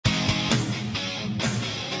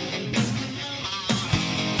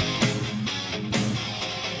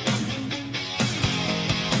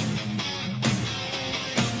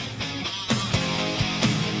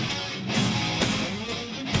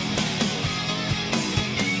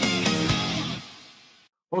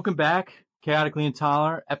Welcome back, Chaotically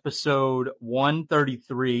Intolerant, episode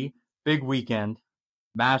 133. Big weekend,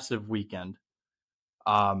 massive weekend.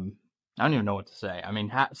 I don't even know what to say. I mean,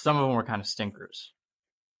 some of them were kind of stinkers,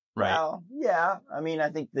 right? Well, yeah. I mean, I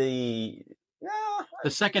think the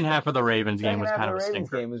second half of the Ravens game was kind of a Ravens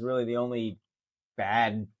stinker. game was really the only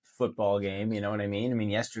bad football game. You know what I mean? I mean,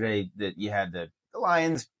 yesterday that you had the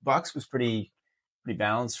Lions Bucks was pretty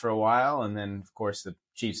balanced for a while, and then of course the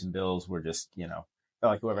Chiefs and Bills were just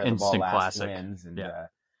felt like whoever had the ball Instant last classic. wins, and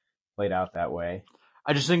played out that way.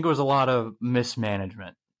 I just think it was a lot of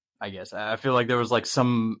mismanagement. I guess I feel like there was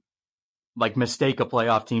some mistake a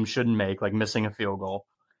playoff team shouldn't make, like missing a field goal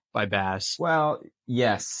by Bass. Well,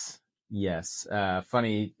 yes.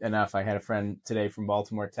 Funny enough, I had a friend today from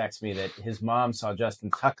Baltimore text me that his mom saw Justin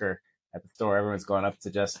Tucker at the store. Everyone's going up to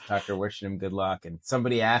Justin Tucker, wishing him good luck. And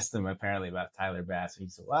somebody asked him apparently about Tyler Bass. And he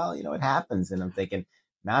said, well, it happens. And I'm thinking,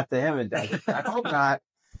 not to him. It doesn't. I hope not.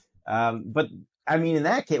 But I mean, in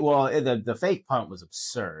that case, well, the fake punt was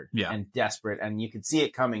absurd and desperate. And you could see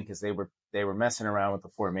it coming because they were messing around with the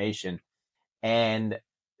formation. And,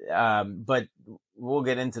 but we'll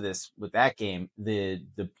get into this with that game. The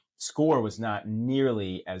score was not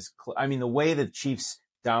nearly as I mean, the way the Chiefs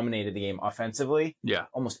dominated the game offensively,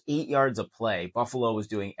 almost 8 yards of play. Buffalo was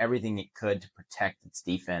doing everything it could to protect its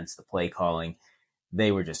defense, the play calling.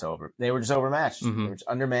 They were just overmatched. Mm-hmm. They were just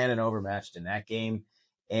undermanned and overmatched in that game.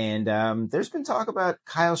 And there's been talk about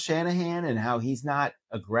Kyle Shanahan and how he's not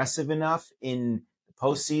aggressive enough in the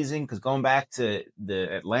postseason, because going back to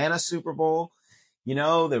the Atlanta Super Bowl, there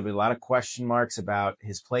were a lot of question marks about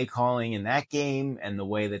his play calling in that game and the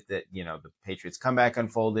way that the Patriots comeback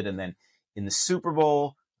unfolded. And then in the Super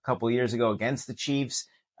Bowl a couple of years ago against the Chiefs,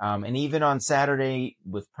 and even on Saturday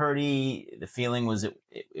with Purdy, the feeling was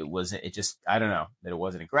I don't know, that it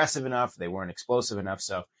wasn't aggressive enough. They weren't explosive enough.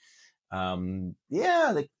 So,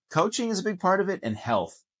 the coaching is a big part of it, and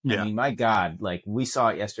health. Yeah. I mean, my God, like we saw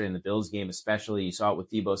it yesterday in the Bills game, especially. You saw it with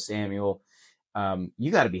Deebo Samuel.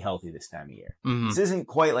 You got to be healthy this time of year. Mm-hmm. This isn't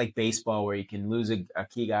quite like baseball where you can lose a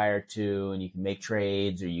key guy or two and you can make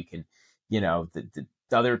trades, or you can, the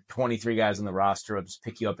other 23 guys on the roster will just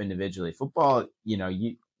pick you up individually. Football,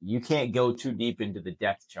 you can't go too deep into the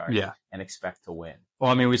depth chart and expect to win. Well,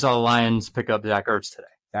 I mean, we saw the Lions pick up Zach Ertz today.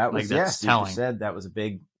 That was, that's telling. You said that was a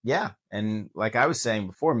big, And like I was saying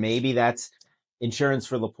before, maybe that's insurance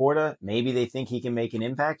for Laporta. Maybe they think he can make an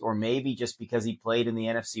impact, or maybe just because he played in the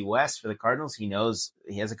NFC West for the Cardinals, he knows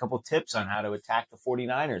he has a couple tips on how to attack the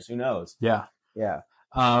 49ers. Who knows? Yeah.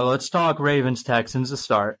 Let's talk Ravens Texans to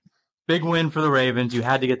start. Big win for the Ravens. You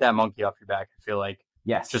had to get that monkey off your back, I feel like.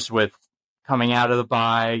 Yes. Just with coming out of the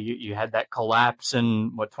bye, you had that collapse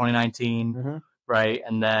in 2019, right?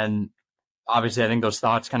 And then obviously I think those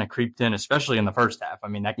thoughts kind of creeped in, especially in the first half. I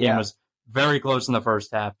mean, that game was very close in the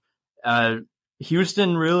first half.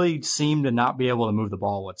 Houston really seemed to not be able to move the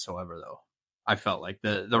ball whatsoever, though. I felt like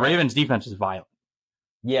the Ravens defense is violent.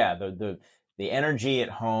 Yeah, the energy at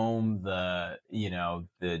home, the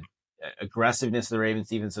aggressiveness of the Ravens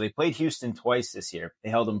defense. So they played Houston twice this year. They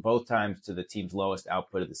held them both times to the team's lowest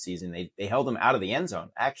output of the season. They held them out of the end zone,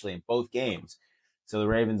 actually, in both games. So the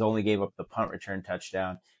Ravens only gave up the punt return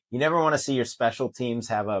touchdown. You never want to see your special teams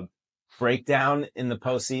have a breakdown in the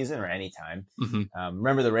postseason or anytime. Mm-hmm.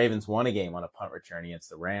 Remember, the Ravens won a game on a punt return against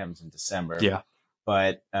the Rams in December. Yeah.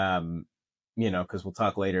 But, because we'll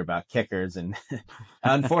talk later about kickers. And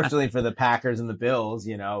unfortunately for the Packers and the Bills,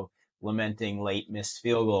 lamenting late missed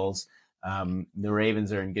field goals, the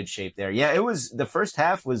Ravens are in good shape there. Yeah, the first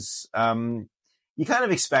half was, you kind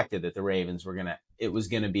of expected that the Ravens it was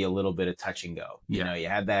going to be a little bit of touch and go. You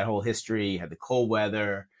had that whole history, you had the cold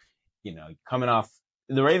weather, coming off.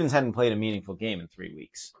 The Ravens hadn't played a meaningful game in 3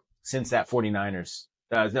 weeks since that 49ers.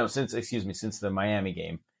 Since the Miami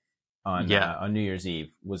game on New Year's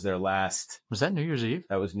Eve was their last. Was that New Year's Eve?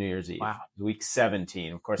 That was New Year's Eve. Wow. Week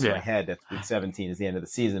 17. Of course, in my head, that's week 17 is the end of the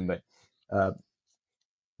season. But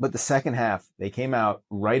the second half, they came out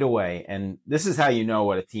right away. And this is how you know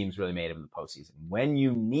what a team's really made of in the postseason. When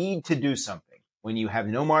you need to do something, when you have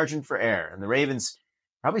no margin for error, and the Ravens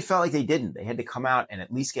probably felt like they didn't. They had to come out and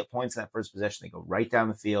at least get points in that first possession. They go right down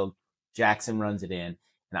the field. Jackson runs it in.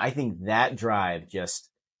 And I think that drive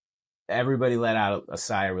everybody let out a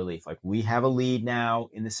sigh of relief. Like, we have a lead now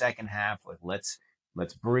in the second half. Like, let's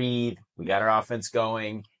breathe. We got our offense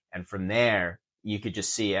going. And from there, you could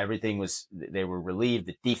just see they were relieved.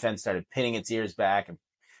 The defense started pinning its ears back, and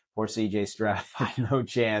poor CJ Stroud had no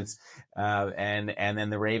chance. And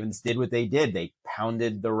then the Ravens did what they did. They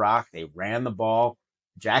pounded the rock. They ran the ball.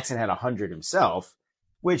 Jackson had 100 himself,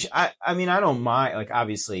 which I mean, I don't mind. Like,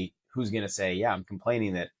 obviously, who's going to say, yeah, I'm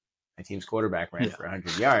complaining that my team's quarterback ran for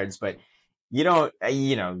 100 yards, but you don't,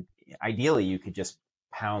 ideally you could just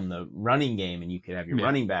pound the running game and you could have your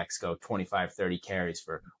running backs go 25, 30 carries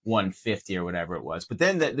for 150 or whatever it was. But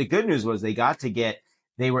then the good news was they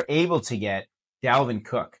were able to get Dalvin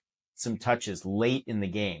Cook some touches late in the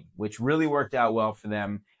game, which really worked out well for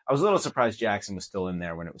them. I was a little surprised Jackson was still in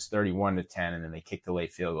there when it was 31-10 and then they kicked a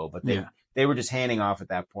late field goal, but they were just handing off at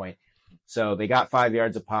that point. So they got 5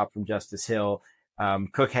 yards a pop from Justice Hill.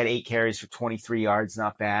 Cook had 8 carries for 23 yards.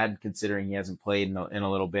 Not bad considering he hasn't played in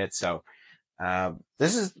a little bit. So,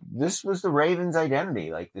 this was the Ravens'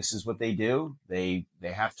 identity. Like, this is what they do. They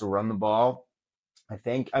have to run the ball. I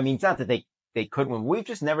think, it's not that they couldn't win. We've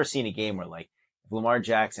just never seen a game where, like, if Lamar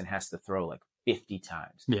Jackson has to throw like 50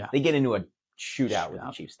 times, they get into a shootout with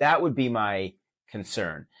the Chiefs. That would be my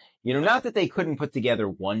concern. Not that they couldn't put together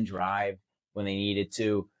one drive when they needed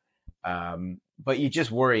to, but you just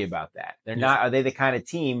worry about that. Are they the kind of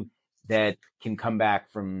team that can come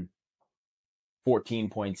back from 14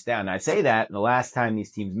 points down? And I say that the last time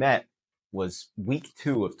these teams met was week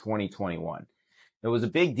 2 of 2021. It was a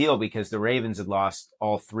big deal because the Ravens had lost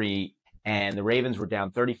all 3 and the Ravens were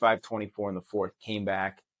down 35-24 in the fourth, came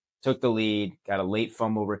back, took the lead, got a late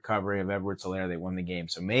fumble recovery of Edwards-Helaire. They won the game.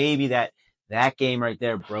 So maybe that game right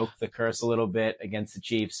there broke the curse a little bit against the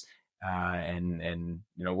Chiefs. And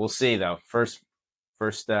we'll see though. First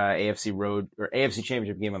AFC road or AFC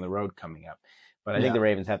championship game on the road coming up. But I think the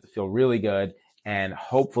Ravens have to feel really good and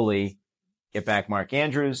hopefully get back Mark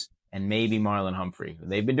Andrews and maybe Marlon Humphrey.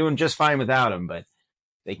 They've been doing just fine without him, but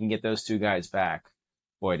they can get those 2 guys back.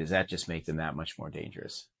 Boy, does that just make them that much more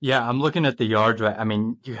dangerous. Yeah, I'm looking at the yards.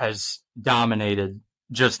 You guys dominated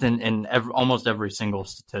just in almost every single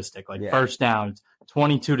statistic. Like first downs,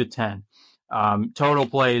 22-10. Total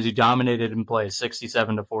plays, you dominated in plays,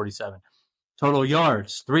 67-47. Total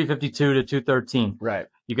yards, 352-213. Right.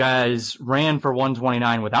 You guys ran for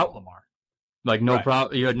 129 without Lamar. Like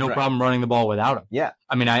problem. You had no problem running the ball without him. Yeah.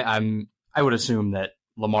 I would assume that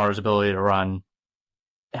Lamar's ability to run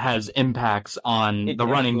has impacts on the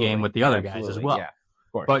running game with the other guys as well. Yeah,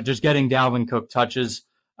 of course. But just getting Dalvin Cook touches,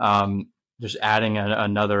 just adding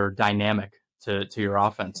another dynamic to your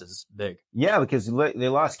offense is big. Yeah, because they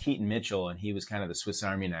lost Keaton Mitchell, and he was kind of the Swiss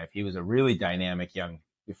Army knife. He was a really dynamic young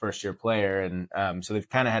first-year player, and so they've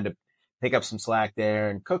kind of had to pick up some slack there.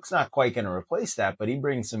 And Cook's not quite going to replace that, but he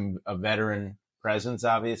brings a veteran presence,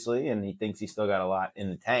 obviously, and he thinks he's still got a lot in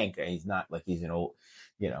the tank. He's not like he's an old,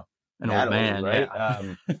 an old man, right?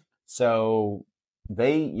 Yeah. So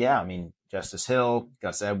Justice Hill,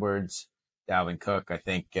 Gus Edwards, Dalvin Cook, I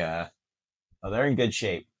think they're in good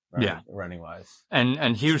shape, running wise.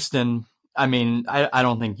 And Houston, I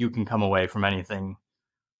don't think you can come away from anything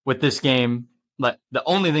with this game. But the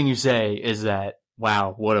only thing you say is that,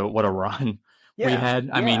 wow, what a run we had.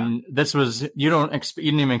 I mean, this was you didn't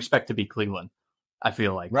even expect to beat Cleveland. I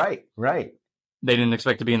feel like right. They didn't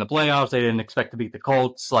expect to be in the playoffs. They didn't expect to beat the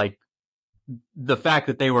Colts. Like, the fact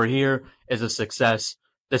that they were here is a success.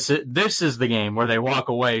 This is the game where they walk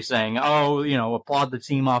away saying, "Oh, applaud the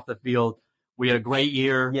team off the field. We had a great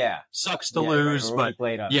year. Yeah, sucks to lose, but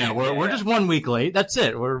we're just 1 week late. That's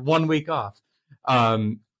it. We're 1 week off."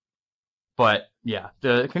 But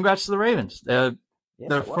congrats to the Ravens.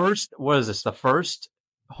 Their first, what is this? The first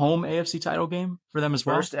home AFC title game for them as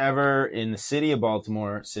well. First ever in the city of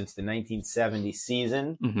Baltimore since the 1970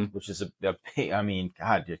 season, which is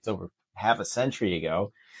it's over half a century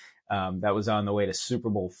ago. That was on the way to Super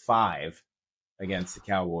Bowl 5 against the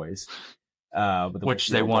Cowboys, which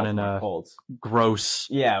they won in a Colts. Gross.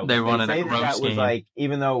 Yeah, they won in a gross that game. Was like,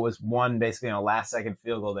 even though it was won basically on a last-second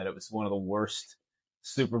field goal, that it was one of the worst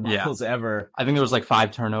Super Bowls ever. I think there was like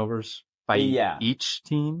 5 turnovers by each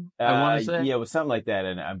team. I want to say, it was something like that.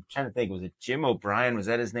 And I'm trying to think, was it Jim O'Brien? Was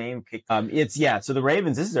that his name? So the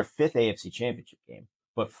Ravens. This is their 5th AFC Championship game,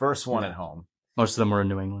 but first one at home. Most of them were in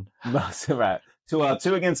New England. Right.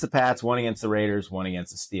 2 against the Pats, 1 against the Raiders, 1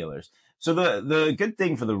 against the Steelers. So the good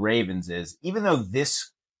thing for the Ravens is, even though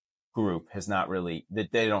this group has not really,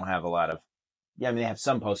 that they don't have a lot of, they have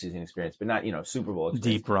some postseason experience, but not, Super Bowl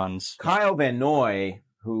experience. Deep runs. Kyle Van Noy,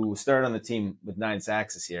 who started on the team with 9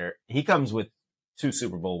 sacks this year, he comes with 2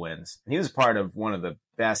 Super Bowl wins. And he was part of one of the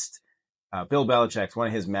best, Bill Belichick's, one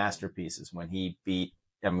of his masterpieces when he beat,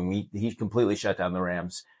 he completely shut down the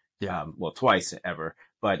Rams. Twice ever,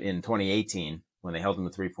 but in 2018, when they held him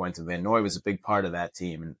to 3 points, and Van Noy was a big part of that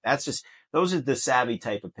team. And those are the savvy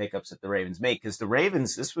type of pickups that the Ravens make, because the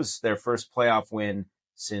Ravens, this was their first playoff win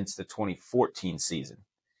since the 2014 season,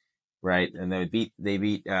 right? And they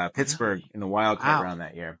beat Pittsburgh in the wild card round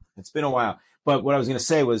that year. It's been a while, But what I was going to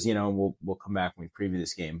say was, we'll come back when we preview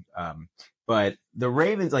this game. But the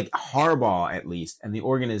Ravens, like Harbaugh at least, and the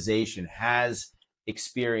organization has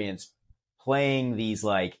experience playing these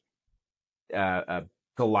like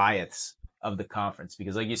Goliaths of the conference,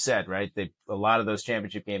 because like you said, right, a lot of those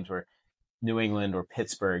championship games were New England or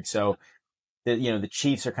Pittsburgh. So the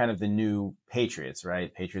Chiefs are kind of the new Patriots,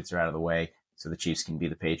 right? Patriots are out of the way, so the Chiefs can be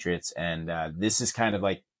the Patriots. And this is kind of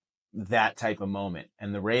like that type of moment.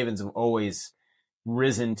 And the Ravens have always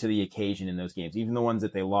risen to the occasion in those games, even the ones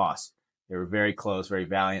that they lost. They were very close, very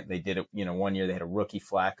valiant. They did it, one year they had a rookie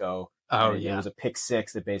Flacco. Oh, yeah. It was a pick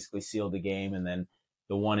six that basically sealed the game. And then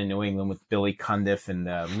the one in New England with Billy Cundiff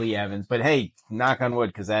and Lee Evans. But hey, knock on wood,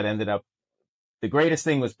 because that ended up, the greatest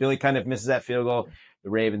thing was Billy Cundiff misses that field goal. The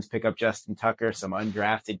Ravens pick up Justin Tucker, some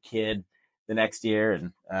undrafted kid, the next year.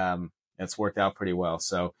 And it's worked out pretty well.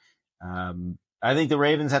 So I think the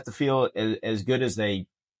Ravens have to feel as good as they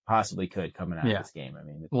possibly could coming out of this game. I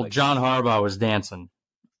mean, John Harbaugh was dancing.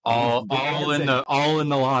 All in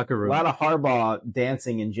the locker room. A lot of Harbaugh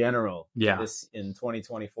dancing in general. Yeah. This in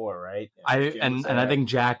 2024, right? And I think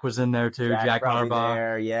Jack was in there too. Jack Harbaugh.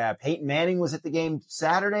 There, yeah. Peyton Manning was at the game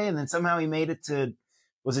Saturday, and then somehow he made it to,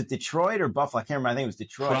 was it Detroit or Buffalo? I can't remember. I think it was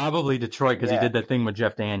Detroit. Probably Detroit, because he did that thing with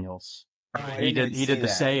Jeff Daniels. He did the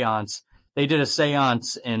seance. They did a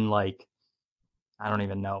seance in like, I don't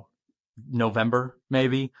even know, November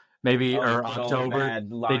maybe or October.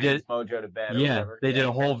 They did Mojo to bed. They did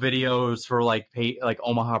a whole videos for like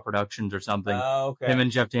Omaha Productions or something. Oh, okay. Him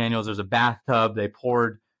and Jeff Daniels. There's a bathtub. They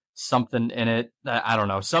poured something in it. I don't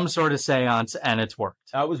know, some sort of seance, and it's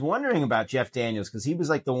worked. I was wondering about Jeff Daniels, because he was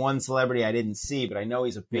like the one celebrity I didn't see, but I know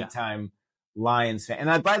he's a big time Lions fan.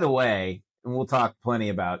 And by the way, and we'll talk plenty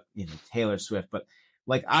about Taylor Swift, but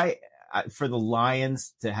like I for the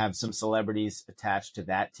Lions to have some celebrities attached to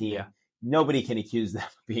that team. Yeah. Nobody can accuse them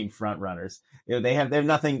of being front runners. They have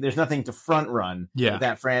nothing. There's nothing to front run with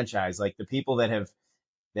that franchise. Like the people that are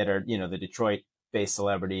the Detroit-based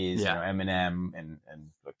celebrities, Eminem and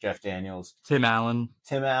Jeff Daniels, Tim Allen,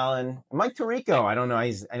 Mike Tirico. I don't know.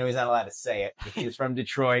 I know he's not allowed to say it. He's from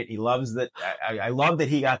Detroit. He loves that. I love that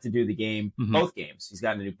he got to do the game, both games. He's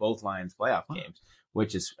gotten to do both Lions playoff games,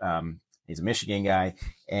 which is. He's a Michigan guy.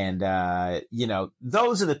 And,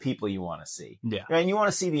 those are the people you want to see. Yeah. And you want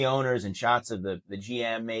to see the owners and shots of the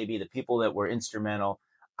GM, maybe the people that were instrumental.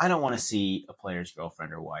 I don't want to see a player's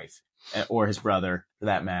girlfriend or wife or his brother, for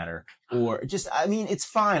that matter. Or just, I mean, it's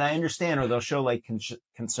fine. I understand. Or they'll show like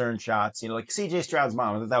concerned shots, like CJ Stroud's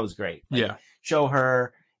mom. I thought that was great. Like, show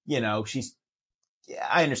her,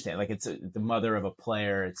 I understand. Like it's the mother of a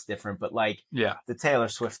player. It's different. But like the Taylor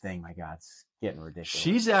Swift thing, my God, it's getting ridiculous.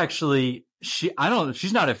 She's actually, she's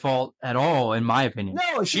not at fault at all, in my opinion.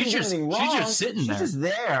 No, she's just sitting there. She's just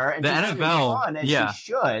there. And the NFL, fun, and she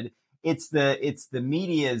should. It's the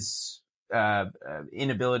media's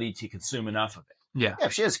inability to consume enough of it. Yeah.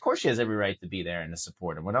 Of course she has every right to be there and to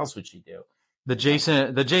support him. What else would she do? The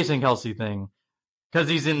Jason Kelce thing, because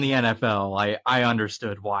he's in the NFL, I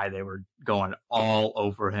understood why they were going all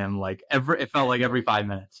over him. Like it felt like every 5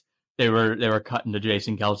 minutes they were cutting to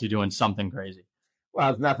Jason Kelce doing something crazy.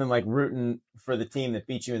 Well, it's nothing like rooting for the team that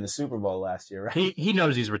beat you in the Super Bowl last year, right? He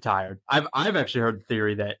knows he's retired. I've actually heard the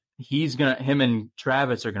theory that him and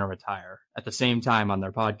Travis are gonna retire at the same time on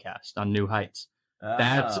their podcast on New Heights. Oh.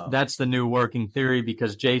 That's the new working theory,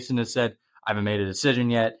 because Jason has said, I haven't made a decision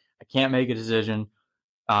yet. I can't make a decision.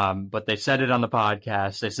 But they said it on the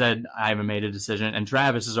podcast. They said, I haven't made a decision. And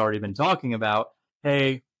Travis has already been talking about,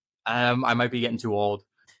 hey, I might be getting too old.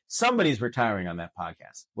 Somebody's retiring on that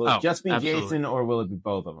podcast. Will it just be absolutely. Jason, or will it be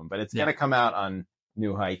both of them? But it's going to come out on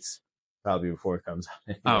New Heights probably before it comes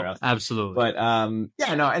out anywhere else. Absolutely. But and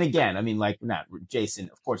again, I mean, like, not Jason,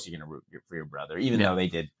 of course you're going to root for your brother, even though they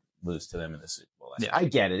did lose to them in the Super Bowl. I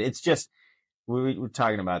get it. It's just, we're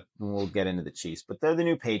talking about, we'll get into the Chiefs, but they're the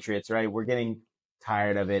new Patriots, right? We're getting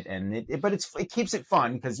tired of it, and but it keeps it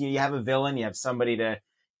fun, because you have a villain, you have somebody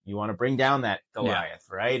you want to bring down that Goliath,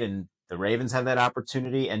 right? And the Ravens have that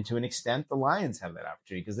opportunity, and to an extent, the Lions have that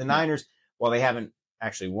opportunity, because the Niners, while they haven't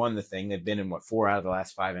actually won the thing, they've been in 4 out of the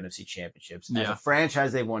last 5 NFC championships. As a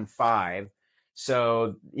franchise, they've won 5.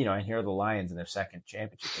 So, and here are the Lions in their second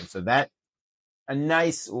championship. And so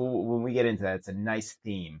when we get into that, it's a nice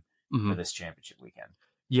theme for this championship weekend.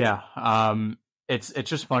 Yeah. It's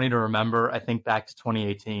just funny to remember. I think back to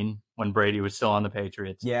 2018 when Brady was still on the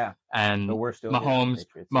Patriots. Yeah. And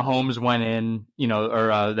Mahomes went in,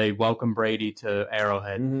 they welcomed Brady to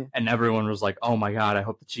Arrowhead, and everyone was like, oh my God, I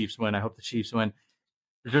hope the Chiefs win. I hope the Chiefs win.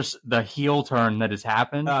 just the heel turn that has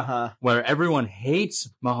happened, where everyone hates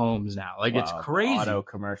Mahomes now. Like, it's crazy. Auto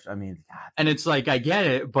commercial. I mean, God. And it's like, I get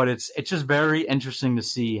it, but it's just very interesting to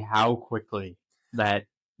see how quickly that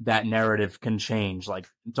narrative can change. Like,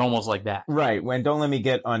 it's almost like that. Right. Don't let me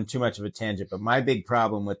get on too much of a tangent, but my big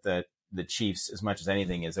problem with the Chiefs, as much as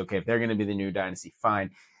anything, is, okay, if they're going to be the new dynasty,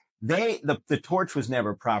 fine. The torch was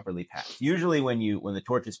never properly passed. Usually when the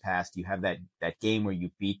torch is passed, you have that game where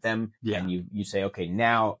you beat them and you say, okay,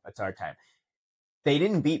 now it's our time. They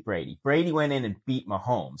didn't beat Brady. Brady went in and beat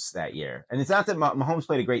Mahomes that year. And it's not that Mahomes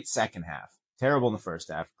played a great second half. Terrible in the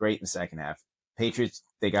first half, great in the second half. Patriots,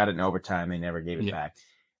 they got it in overtime. They never gave it back.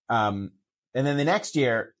 And then the next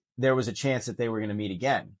year, there was a chance that they were going to meet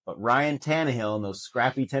again. But Ryan Tannehill and those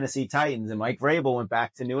scrappy Tennessee Titans and Mike Vrabel went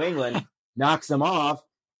back to New England, knocks them off.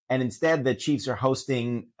 And instead, the Chiefs are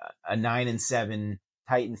hosting a 9-7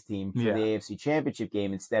 Titans team for the AFC Championship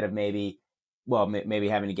game instead of maybe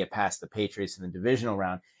having to get past the Patriots in the divisional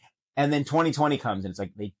round. And then 2020 comes, and it's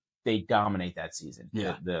like they dominate that season,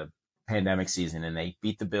 the pandemic season, and they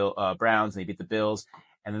beat the Browns, and they beat the Bills,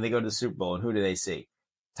 and then they go to the Super Bowl, and who do they see?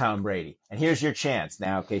 Tom Brady. And here's your chance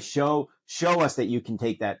now. Okay, show us that you can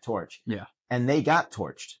take that torch. Yeah. And they got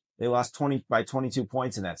torched. They lost 22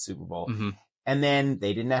 points in that Super Bowl. Mm-hmm. And then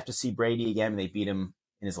they didn't have to see Brady again. They beat him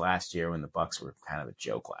in his last year when the Bucs were kind of a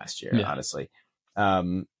joke last year, honestly.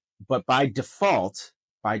 But by default,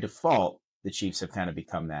 the Chiefs have kind of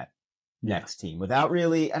become that next team without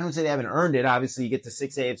really, I don't say they haven't earned it. Obviously, you get to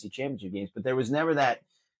 6 AFC Championship games, but there was never that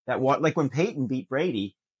like when Peyton beat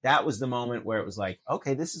Brady, that was the moment where it was like,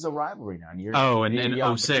 okay, this is a rivalry now. And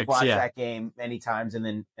in 06, watched that game many times, and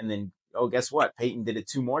then guess what? Peyton did it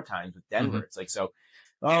 2 more times with Denver. Mm-hmm. It's like, so,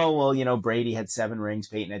 Brady had 7 rings,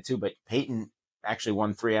 Peyton had 2, but Peyton actually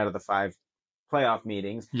won 3 out of the 5 playoff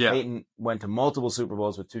meetings. Yeah. Peyton went to multiple Super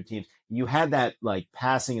Bowls with 2 teams. You had that like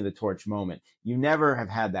passing of the torch moment. You never have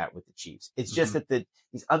had that with the Chiefs. It's just that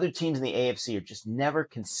these other teams in the AFC are just never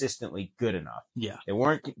consistently good enough. Yeah. They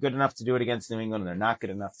weren't good enough to do it against New England, and they're not good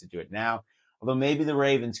enough to do it now. Although maybe the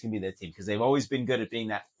Ravens can be that team because they've always been good at being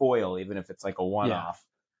that foil, even if it's like a one-off.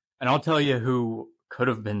 And I'll tell you who could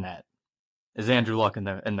have been that is Andrew Luck in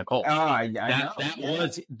the Colts. Oh, I know.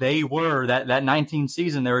 They were that 19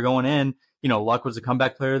 season they were going in. Luck was the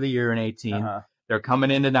comeback player of the year in 18. They're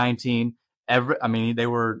coming into 19. They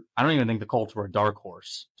were, I don't even think the Colts were a dark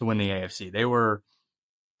horse to win the AFC. They were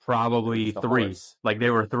probably 3. Horse. Like they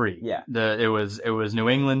were 3. Yeah. It was New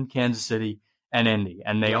England, Kansas City, and Indy.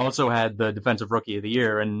 And they also had the defensive rookie of the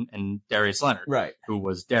year and Darius Leonard. Right. Who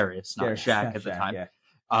was Darius, not Shaq at the time. Yeah.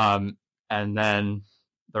 And then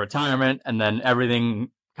the retirement, and then everything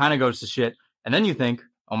kind of goes to shit. And then you think,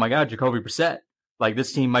 oh my God, Jacoby Brissett. Like,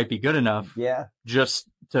 this team might be good enough just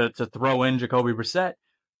to throw in Jacoby Brissett,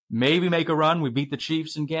 maybe make a run. We beat the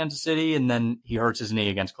Chiefs in Kansas City, and then he hurts his knee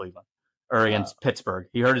against Cleveland or against Pittsburgh.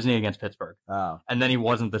 He hurt his knee against Pittsburgh. Oh. And then he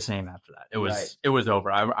wasn't the same after that. It was over.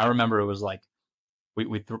 I remember it was like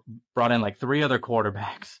we brought in like 3 other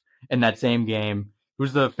quarterbacks in that same game.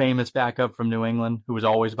 Who's the famous backup from New England who was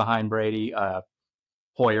always behind Brady?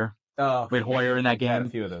 Hoyer. Oh, we had Hoyer in that game. Had a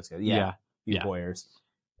few of those guys. Yeah. Hoyers.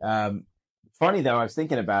 Funny though, I was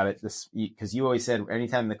thinking about it because you always said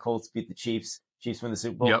anytime the Colts beat the Chiefs win the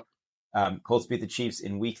Super Bowl. Yep. Colts beat the Chiefs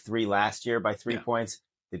in week 3 last year by 3 points.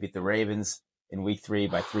 They beat the Ravens in week 3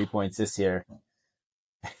 by 3 points this year.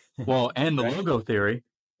 Well, and the logo theory.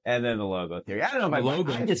 And then the logo theory. I don't know.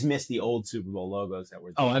 I just missed the old Super Bowl logos that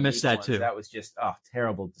were. I missed that too. That was just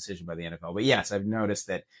terrible decision by the NFL. But yes, I've noticed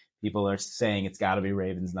that people are saying it's got to be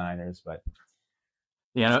Ravens Niners, but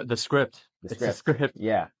the script. It's the script.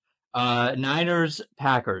 Yeah. Niners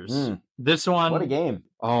Packers. This one. What a game!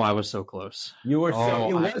 Oh, I was so close. You were it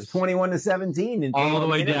was 21-17 all the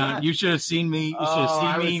way down. You should have seen me. You should have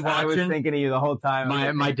seen me watching. I was thinking of you the whole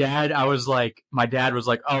time. My dad was like,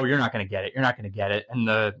 "Oh, you're not going to get it. You're not going to get it." And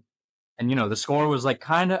the score was like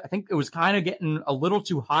I think it was kind of getting a little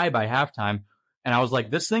too high by halftime. And I was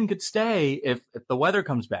like, this thing could stay if the weather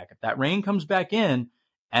comes back, if that rain comes back in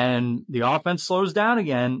and the offense slows down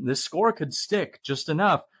again, this score could stick just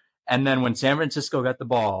enough. And then when San Francisco got the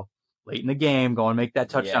ball late in the game, go and make that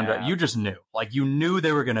touchdown drive, you just knew. Like, you knew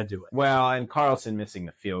they were going to do it. Well, and Carlson missing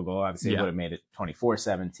the field goal, obviously would have made it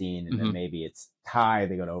 24-17, and then maybe it's tie,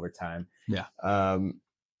 they go to overtime. Yeah.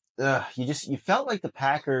 You felt like the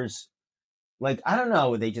Packers, like, I don't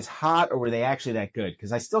know, were they just hot or were they actually that good?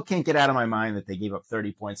 Because I still can't get out of my mind that they gave up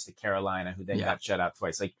 30 points to Carolina, who then got shut out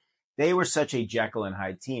twice. Like, they were such a Jekyll and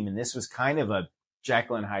Hyde team, and this was kind of a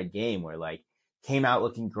Jekyll and Hyde game where, like, came out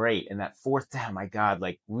looking great. And that 4th down, my God,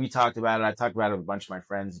 like we talked about it. I talked about it with a bunch of my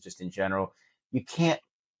friends just in general. You can't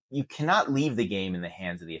you cannot leave the game in the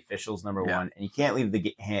hands of the officials, number one, and you can't leave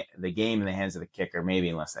the game in the hands of the kicker, maybe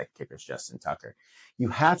unless that kicker's Justin Tucker. You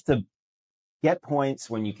have to get points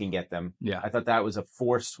when you can get them. Yeah. I thought that was a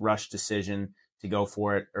forced rush decision to go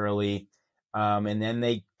for it early. And then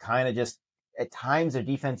they kind of just, at times their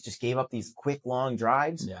defense just gave up these quick, long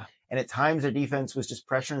drives. Yeah. And at times their defense was just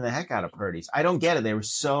pressuring the heck out of Purdy's. I don't get it.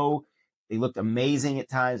 They looked amazing at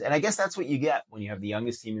times. And I guess that's what you get when you have the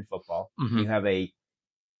youngest team in football. Mm-hmm. You have a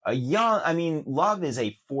young, Love is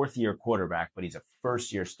a 4th-year quarterback, but he's a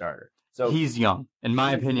first-year starter. So he's young. In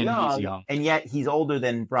my opinion, he's young. And yet he's older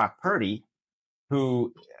than Brock Purdy,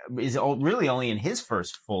 who is really only in his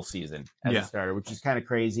first full season as a starter, which is kind of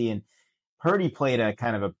crazy. And Purdy played a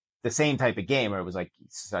kind of the same type of game where it was like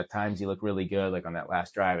at times he looked really good, like on that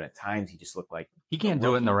last drive, and at times he just looked like he can't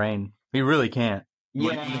do it in the rain. He really can't. Yeah.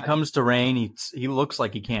 When it comes to rain, he looks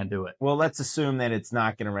like he can't do it. Well, let's assume that it's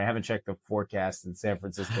not going to rain. I haven't checked the forecast in San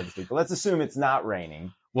Francisco this week, but let's assume it's not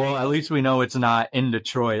raining. Well, at least we know it's not in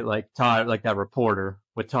Detroit, like that reporter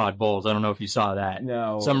with Todd Bowles. I don't know if you saw that.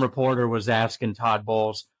 No. Some reporter was asking Todd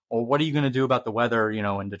Bowles, "Well, what are you going to do about the weather,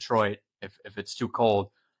 in Detroit if it's too cold?"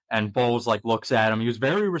 And Bowles looks at him. He was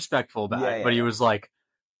very respectful about it, but he was like,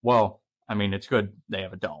 "Well, I mean, it's good they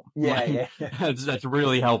have a dome." Yeah. That's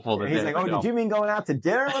really helpful. He's like, "Oh, did you mean going out to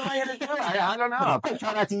dinner? What am I going to do? I don't know. I'll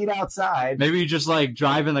try not to eat outside." Maybe you just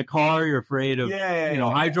driving the car. You're afraid of,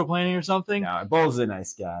 hydroplaning or something. No, Bowles is a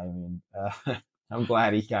nice guy. I mean, I'm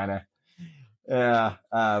glad he kind of,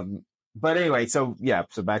 but anyway, so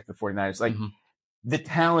back to the 49ers. The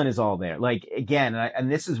talent is all there. Again,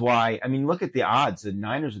 and this is why, look at the odds. The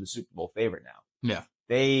Niners are the Super Bowl favorite now. Yeah.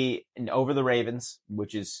 Over the Ravens,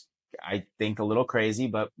 which is, I think, a little crazy,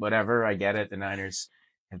 but whatever. I get it. The Niners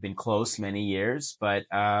have been close many years, but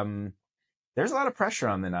there's a lot of pressure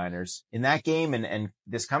on the Niners in that game and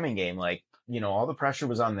this coming game. All the pressure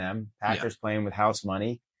was on them. Packers playing with house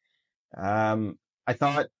money. I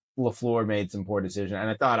thought LaFleur made some poor decisions, and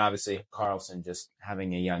I thought obviously Carlson just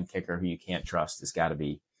having a young kicker who you can't trust has got to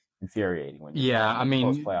be infuriating when you're playing a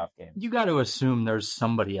close playoff game. You got to assume there's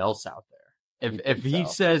somebody else out there. If he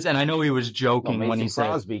says, and I know he was joking when he said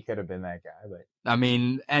Crosby could have been that guy, but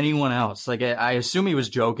anyone else, I assume he was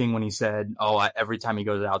joking when he said, every time he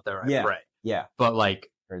goes out there, I pray. Yeah. But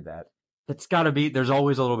heard that. That's got to be, there's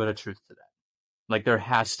always a little bit of truth to that. There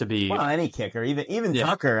has to be. Well, any kicker, even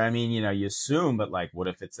Tucker, you assume, but what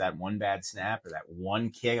if it's that one bad snap or that one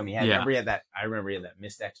kick? I remember he had that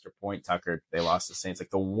missed extra point, Tucker. They lost the Saints,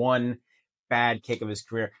 the one bad kick of his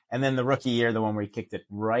career. And then the rookie year, the one where he kicked it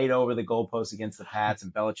right over the goalpost against the Pats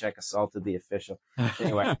and Belichick assaulted the official.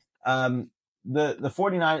 Anyway, the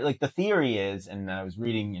 49ers, the theory is, and I was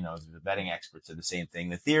reading, the betting experts said the same thing.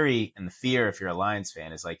 The theory and the fear, if you're a Lions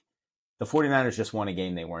fan, is the 49ers just won a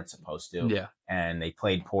game they weren't supposed to. Yeah. And they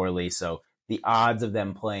played poorly. So the odds of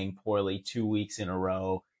them playing poorly 2 weeks in a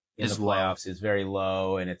row in the playoffs is very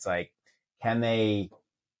low. And it's can they,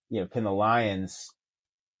 can the Lions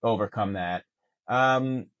overcome that?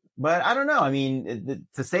 But I don't know.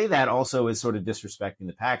 To say that also is sort of disrespecting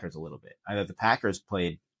the Packers a little bit. I thought the Packers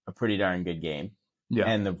played a pretty darn good game. Yeah.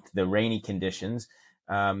 And the rainy conditions.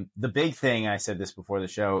 The big thing, I said this before the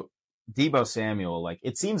show, Deebo Samuel,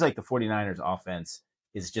 it seems like the 49ers offense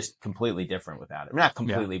is just completely different without him. Not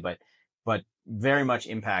completely, but very much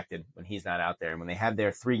impacted when he's not out there. And when they had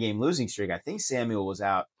their 3-game losing streak, I think Samuel was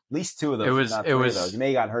out at least 2 of those. It was those. He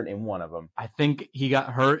may have got hurt in one of them. I think he got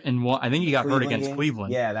hurt in one. I think he got hurt against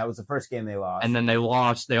Cleveland. Yeah, that was the first game they lost. And then they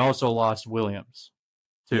lost. They also lost Williams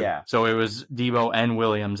too. Yeah. So it was Deebo and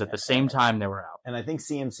Williams at the same time they were out. And I think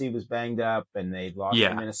CMC was banged up, and they lost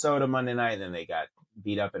to Minnesota Monday night, and then they got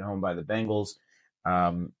beat up at home by the Bengals.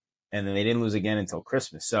 And then they didn't lose again until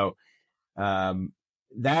Christmas. So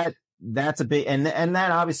that's a big, and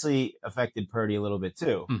that obviously affected Purdy a little bit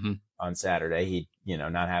too. Mm-hmm. On Saturday. He,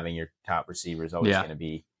 not having your top receiver is always going to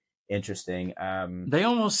be interesting. They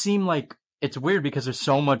almost seem like it's weird because there's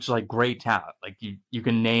so much great talent. You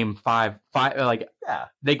can name five,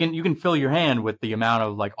 you can fill your hand with the amount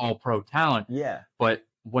of all pro talent. Yeah. But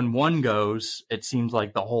when one goes, it seems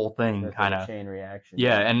like the whole thing kind of chain reaction.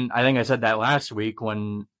 Yeah. And I think I said that last week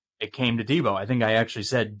when it came to Deebo. I think I actually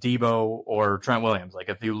said Deebo or Trent Williams.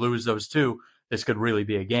 If you lose those two, this could really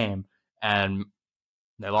be a game. And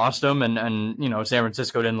they lost them, and San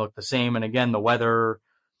Francisco didn't look the same. And again, the weather,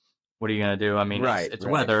 what are you going to do? It's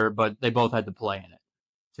weather, but they both had to play in it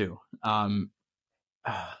too. I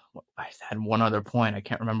had one other point. I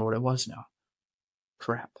can't remember what it was now.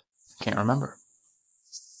 Crap. Can't remember.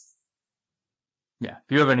 Yeah.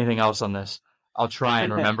 If you have anything else on this, I'll try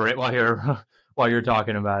and remember it while you're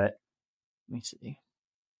talking about it. Let me see.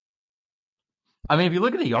 I mean, if you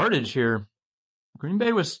look at the yardage here, Green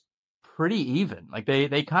Bay was pretty even. Like they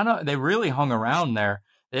really hung around there.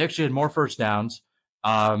 They actually had more first downs.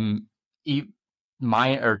 Or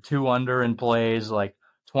 2 under in plays, like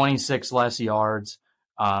 26 less yards.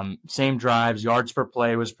 Same drives, yards per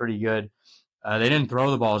play was pretty good. They didn't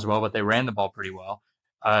throw the ball as well, but they ran the ball pretty well.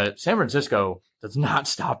 San Francisco does not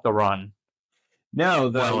stop the run.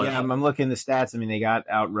 No, I'm looking at the stats. I mean, they got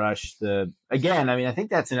outrushed. Again, I mean, I think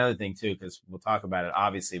that's another thing too, because we'll talk about it.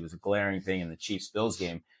 Obviously, it was a glaring thing in the Chiefs-Bills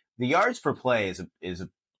game. The yards per play is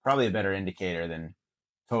probably a better indicator than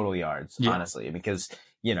total yards, honestly, because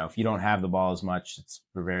if you don't have the ball as much, it's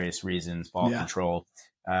for various reasons, ball control.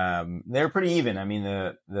 They're pretty even. I mean,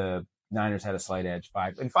 the Niners had a slight edge,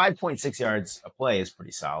 5.6 yards a play is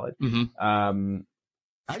pretty solid. Mm-hmm.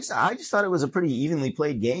 I just thought it was a pretty evenly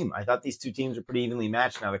played game. I thought these two teams were pretty evenly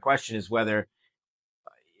matched. Now the question is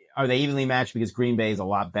are they evenly matched because Green Bay is a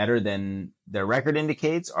lot better than their record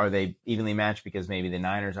indicates? Are they evenly matched because maybe the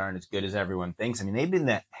Niners aren't as good as everyone thinks? I mean, they've been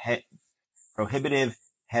the prohibitive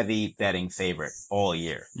heavy betting favorite all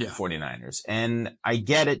year, the 49ers. And I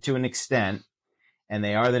get it to an extent. And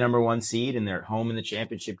they are the number 1 seed and they're at home in the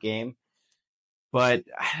championship game. But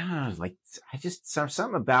I don't know,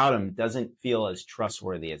 something about them doesn't feel as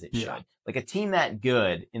trustworthy as it should. Like a team that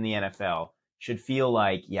good in the NFL should feel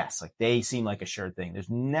like, yes, like they seem like a sure thing. There's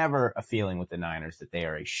never a feeling with the Niners that they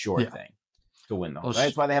are a sure thing to win the whole.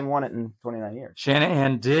 That's why they haven't won it in 29 years.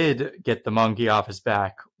 Shanahan did get the monkey off his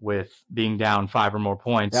back with being down 5 or more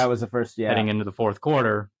points. That was the first, heading into the fourth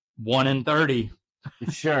quarter, 1-30.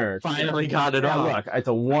 Sure. Finally got it off. Look, it's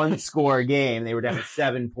a 1-score game. They were down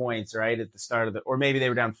 7 points, right, at the start of or maybe they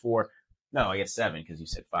were down 4. No, I guess 7 because you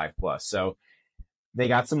said 5+. So they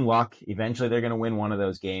got some luck. Eventually they're going to win one of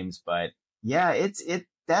those games. But yeah,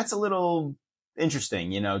 that's a little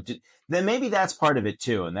interesting, Then maybe that's part of it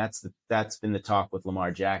too. And that's been the talk with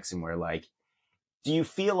Lamar Jackson where do you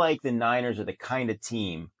feel like the Niners are the kind of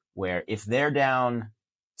team where if they're down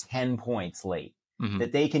 10 points late,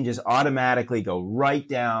 that they can just automatically go right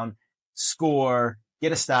down, score,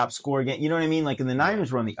 get a stop, score again. You know what I mean? Like, and the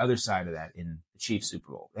Niners were on the other side of that in the Chiefs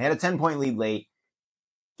Super Bowl. They had a 10-point lead late,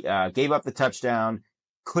 gave up the touchdown,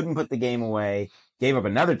 couldn't put the game away, gave up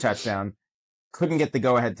another touchdown, couldn't get the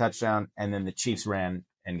go-ahead touchdown, and then the Chiefs ran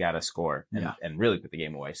and got a score and really put the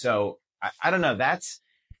game away. So I don't know. That's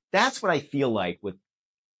what I feel like with,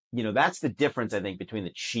 that's the difference, I think, between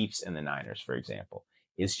the Chiefs and the Niners, for example.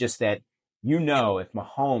 It's just that, if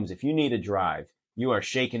Mahomes, if you need a drive, you are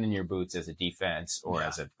shaking in your boots as a defense or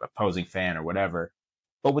as an opposing fan or whatever.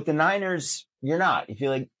 But with the Niners, you're not. You feel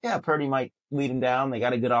like, Purdy might lead him down. They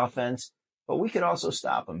got a good offense, but we could also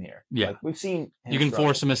stop him here. Yeah. Like we've seen him you can struggle.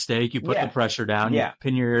 Force a mistake. You put the pressure down. You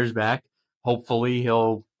pin your ears back. Hopefully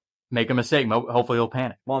he'll make a mistake. Hopefully he'll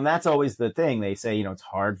panic. Well, and that's always the thing. They say, it's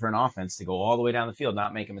hard for an offense to go all the way down the field,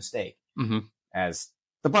 not make a mistake. Mm-hmm. As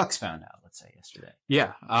the Bucs found out, let's say, yesterday.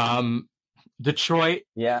 Yeah. Detroit,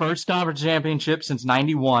 first conference championship since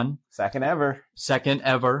 91. Second ever.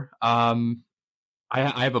 I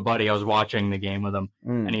have a buddy. I was watching the game with him,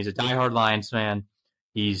 and he's a diehard Lions fan.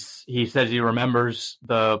 He says he remembers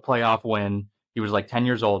the playoff win. He was like 10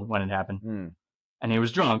 years old when it happened, and he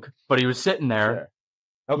was drunk, but he was sitting there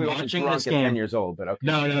watching this game. 10 years old, but okay.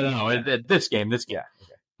 No. This game. Okay.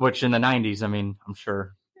 Which in the 90s, I mean, I'm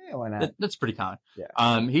sure why not? That's pretty common.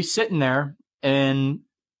 Yeah. He's sitting there, and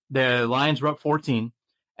the Lions were up 14,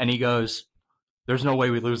 and he goes, "There's no way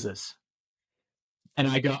we lose this." And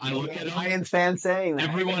I look at him, Lions fan saying that.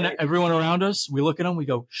 Everyone around us, we look at him, we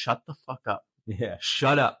go, "Shut the fuck up." Yeah.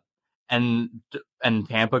 Shut up. And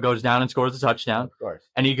Tampa goes down and scores a touchdown. Of course.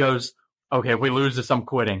 And he goes, "Okay, if we lose this, I'm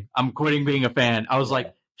quitting. I'm quitting being a fan." I was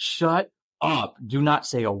like, "Shut up. Do not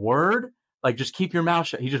say a word. Like, just keep your mouth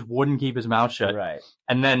shut." He just wouldn't keep his mouth shut. Right.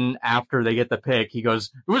 And then after they get the pick, he goes,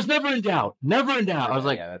 "It was never in doubt. Never in doubt." I was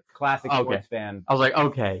like, that's classic sports fan. I was like,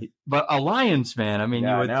 okay. But a Lions fan, I mean,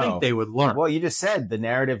 you would think they would learn. Well, you just said the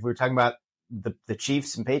narrative, we were talking about the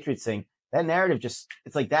Chiefs and Patriots thing. That narrative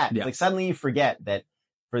it's like that. Yeah. Like suddenly you forget that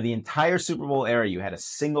for the entire Super Bowl era, you had a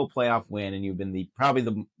single playoff win and you've been probably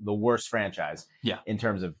the worst franchise in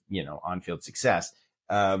terms of, on-field success.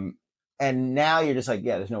 And now you're just like,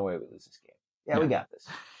 there's no way we lose this game. Yeah, we got this.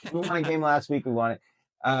 We won a game last week. We won it.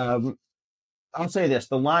 I'll say this: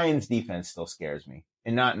 the Lions' defense still scares me,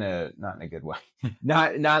 and not in a good way.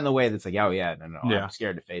 not in the way that's like, no, I'm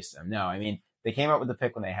scared to face them. No, I mean they came up with the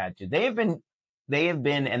pick when they had to. They have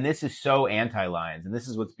been, and this is so anti-Lions, and this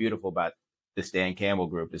is what's beautiful about this Dan Campbell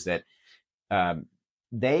group is that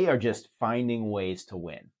they are just finding ways to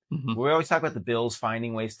win. Mm-hmm. We always talk about the Bills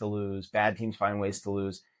finding ways to lose, bad teams finding ways to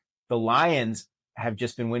lose. The Lions have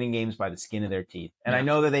just been winning games by the skin of their teeth. And I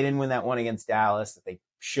know that they didn't win that one against Dallas that they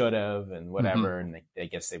should have and whatever. And I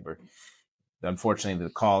guess they were, unfortunately,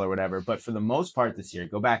 the call or whatever. But for the most part this year,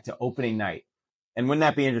 go back to opening night. And wouldn't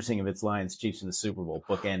that be interesting if it's Lions Chiefs in the Super Bowl,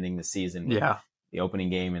 bookending the season with the opening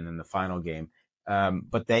game and then the final game.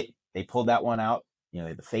 But they pulled that one out. You know,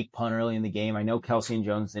 they had the fake punt early in the game. I know Kelsey and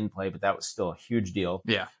Jones didn't play, but that was still a huge deal.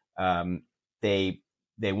 Yeah.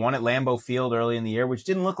 They won at Lambeau Field early in the year, which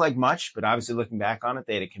didn't look like much, but obviously looking back on it,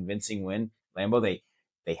 they had a convincing win. Lambeau,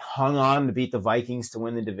 they hung on to beat the Vikings to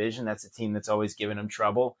win the division. That's a team that's always given them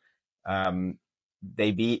trouble.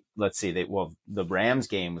 They beat, the Rams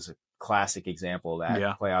game was a classic example of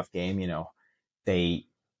that playoff game. You know, the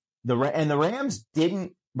Rams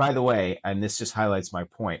didn't, by the way, and this just highlights my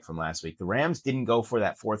point from last week. The Rams didn't go for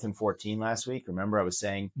that 4th and 14 last week. Remember, I was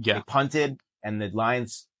saying they punted and the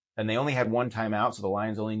Lions, and they only had one timeout, so the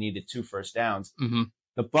Lions only needed 2 first downs.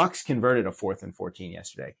 The Bucs converted a 4th and 14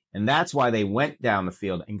 yesterday, and that's why they went down the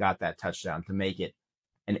field and got that touchdown to make it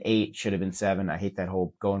an 8. Should have been 7. I hate that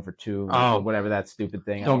whole going for 2 or whatever that stupid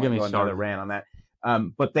thing. Don't get me started. Another rant on that.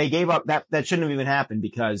 But they gave up that shouldn't have even happened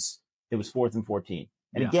because it was 4th and 14.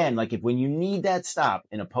 And again, like when you need that stop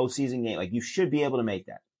in a postseason game, like you should be able to make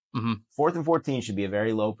that. 4th and 14 should be a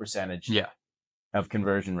very low percentage of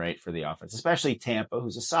conversion rate for the offense, especially Tampa,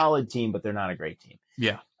 who's a solid team, but they're not a great team.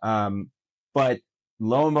 But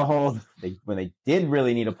lo and behold, when they did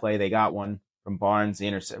really need a play, they got one from Barnes,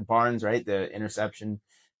 right? The interception.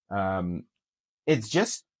 It's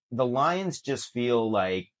just, the Lions just feel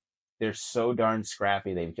like they're so darn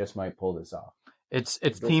scrappy. They just might pull this off. It's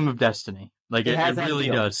team of destiny. Like it really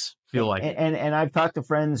does feel like it. And I've talked to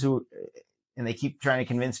friends who, and they keep trying to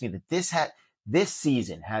convince me that this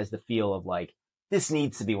season has the feel of like, this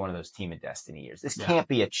needs to be one of those team of destiny years. This can't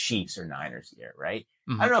be a Chiefs or Niners year, right?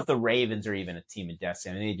 I don't know if the Ravens are even a team of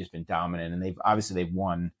destiny. I mean, they've just been dominant, and they've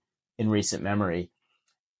won in recent memory.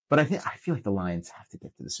 But I feel like the Lions have to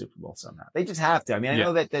get to the Super Bowl somehow. They just have to. I mean, I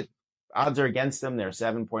know that odds are against them. They're a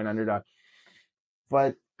 7-point underdog,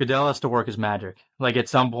 but Goodell has to work his magic. Like at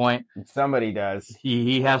some point, somebody does.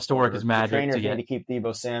 He has to work his magic. The trainers need to keep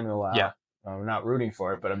Deebo Samuel out. Yeah. I'm not rooting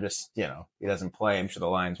for it, but I'm just, he doesn't play. I'm sure the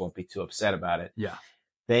Lions won't be too upset about it. Yeah.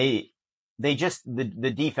 They just, the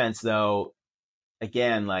defense though,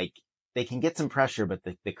 again, like they can get some pressure, but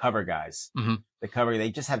the cover guys, they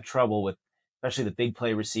just have trouble with, especially the big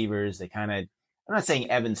play receivers. They kind of, I'm not saying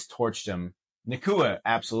Evans torched them. Nakua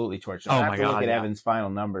absolutely torched them. I have to look at Evans' final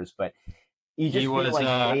numbers, but you just feel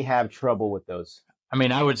like they have trouble with those. I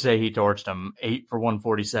mean, I would say he torched them 8 for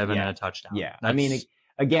 147 and a touchdown. Yeah. I mean,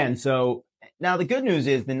 again, so now the good news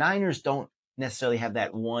is the Niners don't necessarily have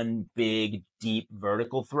that one big, deep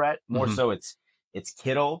vertical threat. More so it's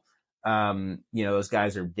Kittle. Those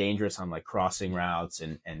guys are dangerous on like crossing routes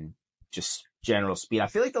and just general speed. I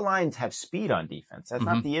feel like the Lions have speed on defense. That's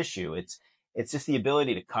not the issue. It's just the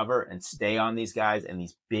ability to cover and stay on these guys, and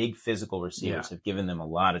these big physical receivers have given them a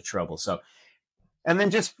lot of trouble. So, and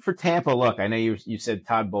then just for Tampa, look, I know you said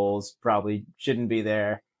Todd Bowles probably shouldn't be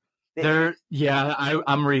there. I'm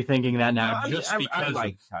rethinking that now because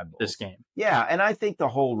of this game. Yeah, and I think the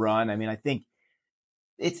whole run, I mean, I think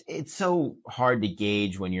it's so hard to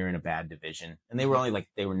gauge when you're in a bad division. And they were only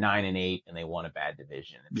they were 9-8 and they won a bad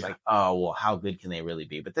division. It's like, oh, well, how good can they really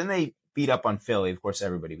be? But then they beat up on Philly. Of course,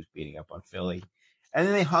 everybody was beating up on Philly. And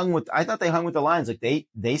then I thought they hung with the Lions. Like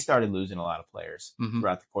they started losing a lot of players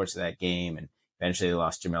throughout the course of that game. And eventually they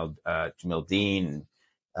lost Jamil Dean.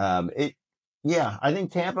 I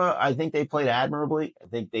think Tampa, they played admirably. I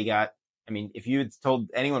think if you had told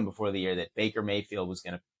anyone before the year that Baker Mayfield was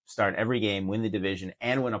going to start every game, win the division,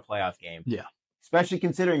 and win a playoff game. Yeah. Especially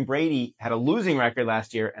considering Brady had a losing record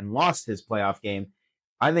last year and lost his playoff game.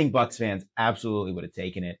 I think Bucs fans absolutely would have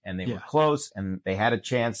taken it, and they were close, and they had a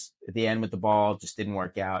chance at the end with the ball, just didn't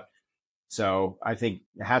work out. So I think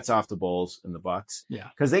hats off to Bowles and the Bucs. Yeah.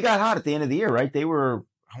 Because they got hot at the end of the year, right? I want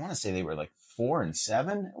to say they were like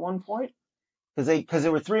 4-7 at one point. Because they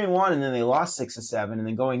were 3-1, and then they lost 6 of 7, and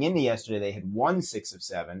then going into yesterday they had won 6 of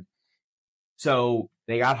 7. So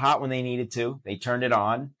they got hot when they needed to. They turned it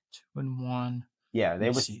on. 2-1. Yeah, they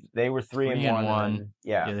were 3-1.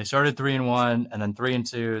 Yeah, they started 3-1, and then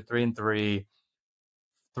 3-2, 3-3,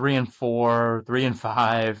 3-4,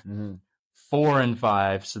 3-5,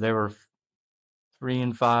 4-5. So they were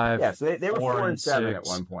 3-5. Yeah, so they were 4-7 at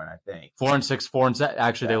one point, I think. 4-6, 4-7.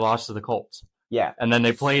 Actually, they lost to the Colts. Yeah. And then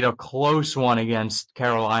they played a close one against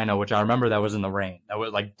Carolina, which I remember that was in the rain. That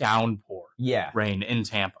was like downpour. Rain in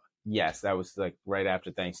Tampa. Yes, that was like right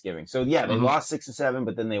after Thanksgiving. So yeah, they lost 6 of 7,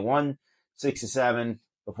 but then they won 6 of 7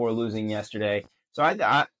 before losing yesterday. So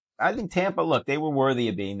I I think Tampa, look, they were worthy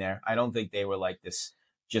of being there. I don't think they were like this,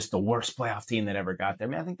 just the worst playoff team that ever got there.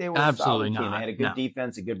 I mean, I think they were a solid team. They had a good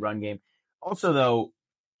defense, a good run game. Also, though,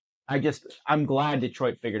 I'm glad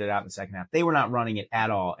Detroit figured it out in the second half. They were not running it at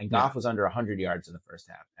all, and Goff was under 100 yards in the first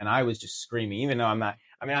half. And I was just screaming, even though I'm not.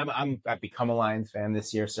 I mean, I've become a Lions fan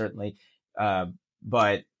this year, certainly,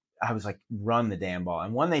 but I was like, run the damn ball.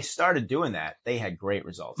 And when they started doing that, they had great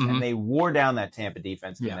results, and they wore down that Tampa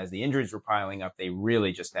defense. And as the injuries were piling up, they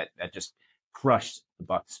really just that just crushed the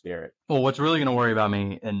Bucs spirit. Well, what's really going to worry about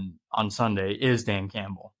me on Sunday is Dan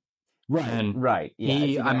Campbell. Right.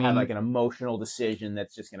 Yeah. I mean, like an emotional decision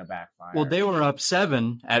that's just going to backfire. Well, they were up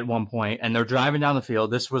 7 at one point, and they're driving down the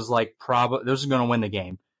field. This was like this is going to win the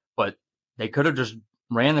game, but they could have just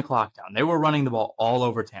ran the clock down. They were running the ball all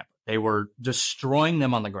over Tampa. They were destroying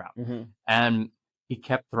them on the ground, and he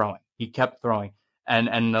kept throwing.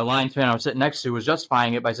 And the Lions fan I was sitting next to was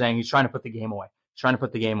justifying it by saying he's trying to put the game away.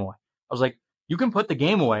 I was like, you can put the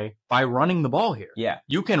game away by running the ball here. Yeah,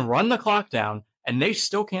 you can run the clock down, and they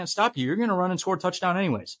still can't stop you. You're going to run and score a touchdown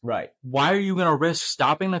anyways. Right. Why are you going to risk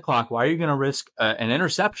stopping the clock? Why are you going to risk an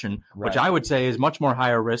interception, which I would say is much more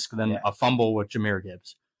higher risk than a fumble with Jahmyr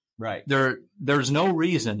Gibbs? Right. There's no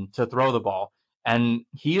reason to throw the ball, and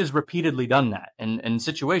he has repeatedly done that in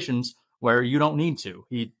situations where you don't need to.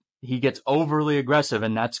 He gets overly aggressive,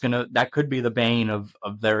 and that could be the bane of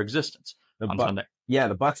their existence on Sunday. Yeah,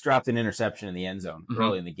 the Bucs dropped an interception in the end zone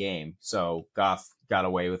early in the game, so Goff got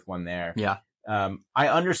away with one there. Yeah. I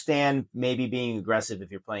understand maybe being aggressive if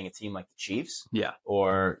you're playing a team like the Chiefs,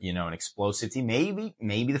 or an explosive team.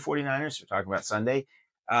 Maybe the 49ers. We're talking about Sunday,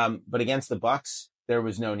 but against the Bucs, there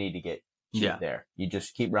was no need to get cheap there. You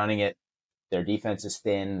just keep running it. Their defense is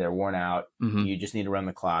thin. They're worn out. You just need to run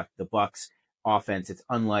the clock. The Bucs offense, it's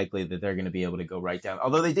unlikely that they're going to be able to go right down.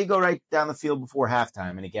 Although they did go right down the field before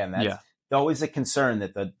halftime, and again, that's always a concern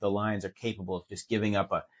that the Lions are capable of just giving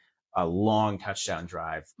up a long touchdown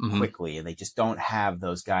drive quickly, and they just don't have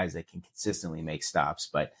those guys that can consistently make stops.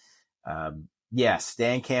 But yes,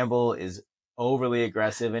 Dan Campbell is overly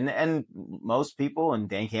aggressive, and most people, and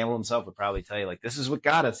Dan Campbell himself would probably tell you, like, this is what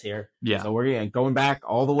got us here. Yeah. So we're going back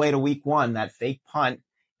all the way to week 1, that fake punt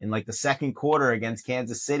in like the second quarter against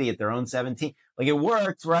Kansas City at their own 17. Like, it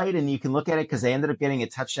worked, right? And you can look at it because they ended up getting a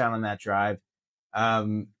touchdown on that drive.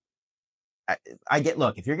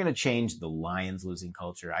 Look, if you're going to change the Lions losing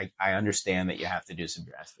culture, I understand that you have to do some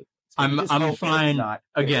drastic. I'm fine.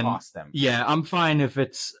 Cost them. Yeah, I'm fine if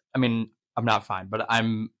it's, I'm not fine, but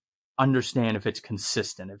understand if it's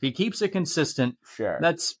consistent. If he keeps it consistent, sure,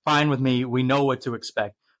 that's fine with me. We know what to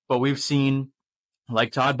expect, but we've seen,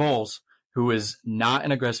 like Todd Bowles, who is not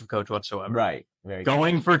an aggressive coach whatsoever. Right.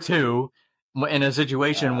 Going for 2 in a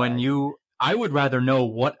situation when I would rather know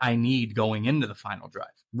what I need going into the final drive.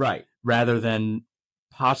 Right. Rather than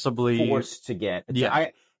possibly forced to get.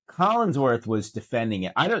 Collinsworth was defending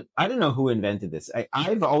it. I don't know who invented this.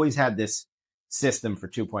 I've always had this system for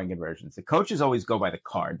 2-point conversions. The coaches always go by the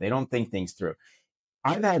card. They don't think things through.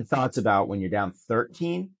 I've had thoughts about when you're down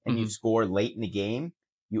 13 and you score late in the game,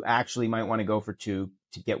 you actually might want to go for 2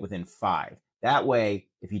 to get within 5. That way,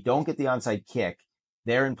 if you don't get the onside kick,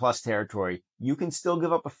 they're in plus territory. You can still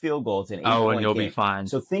give up a field goal to an 8-point and you'll game. Be fine.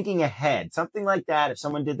 So thinking ahead, something like that, if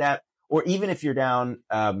someone did that, or even if you're down.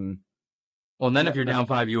 If you're down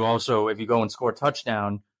 5, you also, if you go and score a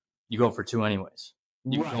touchdown, you go for 2 anyways.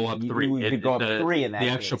 You go up 3. You could go up 3 in that The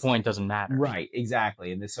case. extra point doesn't matter. Right,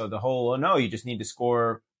 exactly. And so the whole, you just need to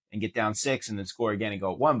score and get down 6 and then score again and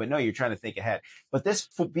go 1. But no, you're trying to think ahead. But this,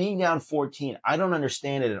 for being down 14, I don't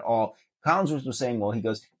understand it at all. Collinsworth was saying, he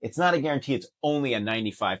goes, it's not a guarantee. It's only a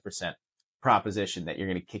 95% proposition that you're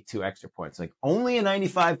going to kick 2 extra points. Like, only a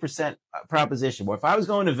 95% proposition. Well, if I was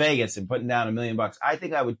going to Vegas and putting down $1 million, I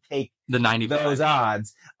think I would take the 95 those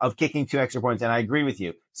odds of kicking 2 extra points. And I agree with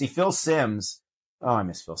you. See, Phil Simms. Oh, I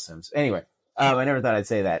miss Phil Simms. Anyway, I never thought I'd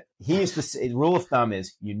say that. He used to say, rule of thumb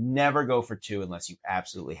is you never go for 2 unless you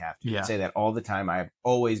absolutely have to. I say that all the time. I've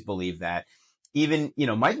always believed that. Even,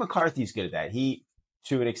 Mike McCarthy's good at that. He,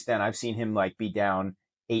 to an extent, I've seen him be down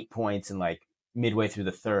 8 points and midway through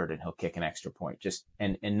the third, and he'll kick an extra point just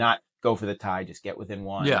and not go for the tie, just get within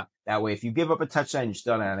 1. Yeah. That way, if you give up a touchdown, you're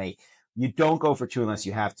still down 8. You don't go for 2 unless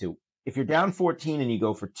you have to. If you're down 14 and you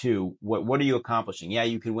go for 2, what are you accomplishing? Yeah,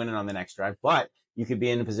 you could win it on the next drive, but you could be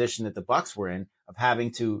in a position that the Bucs were in of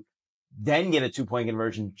having to then get a 2-point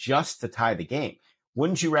conversion just to tie the game.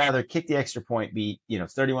 Wouldn't you rather kick the extra point, be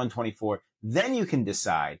 31-24? Then you can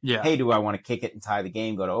decide, hey, do I want to kick it and tie the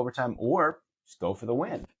game, go to overtime, or just go for the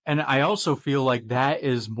win? And I also feel like that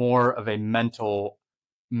is more of a mental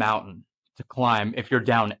mountain to climb if you're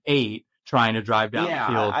down 8, trying to drive down the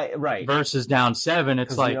field. Right. Versus down 7,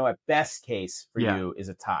 it's like, at best case for you is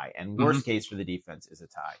a tie, and worst case for the defense is a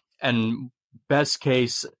tie. And best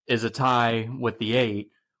case is a tie with the 8.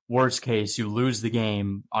 Worst case, you lose the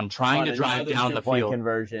game on trying to drive down the field.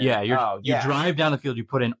 Conversion. Yeah, you drive down the field, you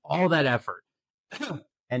put in all that effort.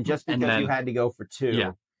 And just because you had to go for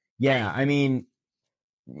 2. Yeah. I mean,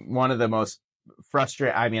 one of the most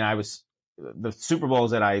frustrating, the Super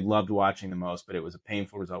Bowls that I loved watching the most, but it was a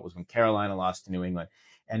painful result, was when Carolina lost to New England.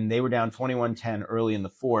 And they were down 21-10 early in the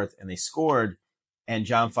 4th, and they scored, and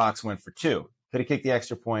John Fox went for 2. Could have kicked the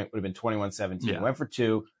extra point, would have been 21-17. Yeah. Went for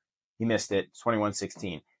 2. He missed it.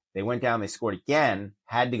 21-16. They went down. They scored again.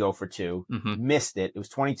 Had to go for 2. Missed it. It was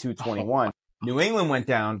 22-21. New England went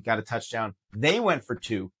down. Got a touchdown. They went for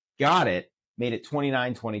 2. Got it. Made it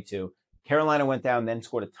 29-22. Carolina went down, then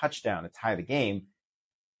scored a touchdown to tie the game.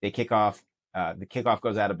 They kick off. The kickoff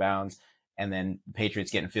goes out of bounds. And then the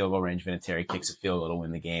Patriots get in field goal range. Vinatieri kicks a field goal to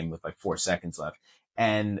win the game with like 4 seconds left.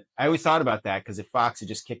 And I always thought about that because if Fox had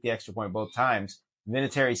just kicked the extra point both times,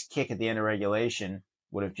 Vinatieri's kick at the end of regulation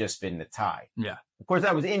would have just been the tie. Yeah. Of course,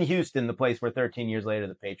 that was in Houston, the place where 13 years later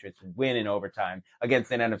the Patriots would win in overtime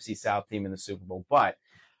against an NFC South team in the Super Bowl. But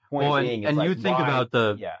being, and you think about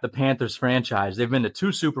the Panthers franchise, they've been to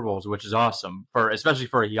 2 Super Bowls, which is awesome especially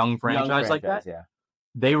for a young franchise like that. Yeah.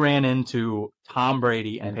 They ran into Tom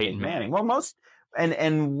Brady and Peyton Manning. Well,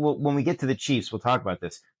 when we get to the Chiefs, we'll talk about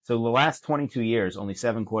this. So the last 22 years, only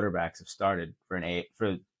 7 quarterbacks have started for an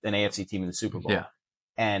AFC team in the Super Bowl. Yeah.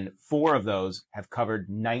 And 4 of those have covered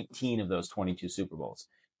 19 of those 22 Super Bowls.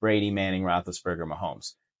 Brady, Manning, Roethlisberger,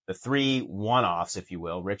 Mahomes. The 3 one-offs, if you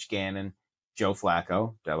will, Rich Gannon, Joe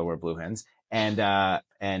Flacco, Delaware Blue Hens, and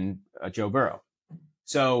Joe Burrow.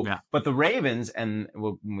 So, but the Ravens, and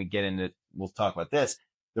when we get into, we'll talk about this.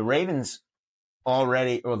 The Ravens have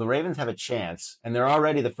a chance, and they're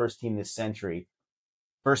already the first team this century,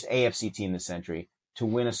 first AFC team this century to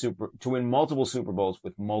win multiple Super Bowls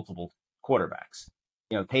with multiple quarterbacks.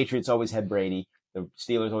 The Patriots always had Brady. The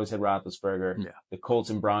Steelers always had Roethlisberger. Yeah. The Colts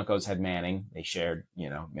and Broncos had Manning. They shared,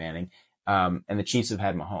 Manning. And the Chiefs have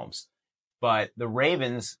had Mahomes. But the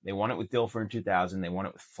Ravens, they won it with Dilfer in 2000. They won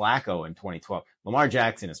it with Flacco in 2012. Lamar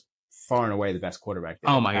Jackson is far and away the best quarterback.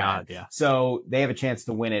 Oh my God, yeah. So they have a chance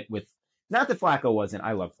to win it with. Not that Flacco wasn't.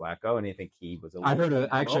 I love Flacco, and I think he was. I heard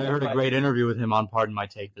a great interview with him on Pardon My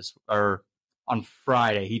Take on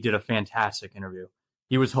Friday. He did a fantastic interview.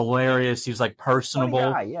 He was hilarious. He was like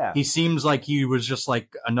personable. Yeah. He seems like he was just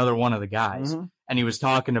like another one of the guys. And he was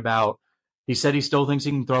talking about. He said he still thinks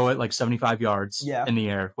he can throw it like 75 yards in the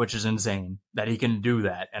air, which is insane that he can do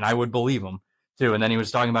that. And I would believe him too. And then he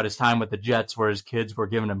was talking about his time with the Jets where his kids were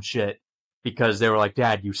giving him shit because they were like,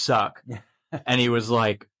 Dad, you suck. And he was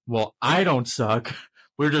like, well, I don't suck.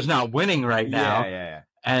 We're just not winning right now. Yeah.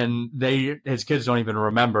 And his kids don't even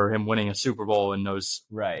remember him winning a Super Bowl in those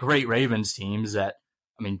great Ravens teams that,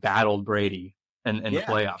 battled Brady and the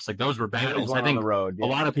playoffs. Like those were battles. I think on the road, a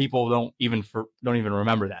lot of people don't even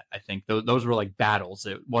remember that. I think those were like battles.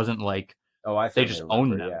 It wasn't like they just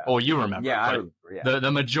owned them. Yeah. Oh, you remember? Yeah, I remember. Yeah.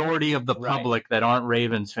 The majority of the public that aren't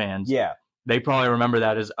Ravens fans, they probably remember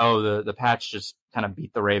that as the Pats just kind of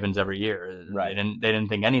beat the Ravens every year. Right. They didn't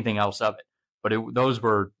think anything else of it. But those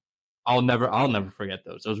were I'll never forget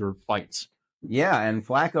those. Those were fights. Yeah, and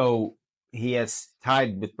Flacco, he has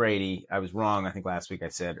tied with Brady. I was wrong. I think last week I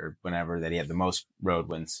said, or whenever, that he had the most road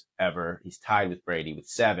wins ever. He's tied with Brady with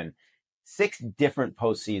 7. 6 different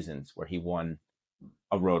postseasons where he won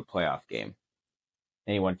a road playoff game.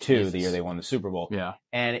 And he won 2 the year they won the Super Bowl. Yeah.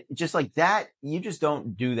 And just like that, you just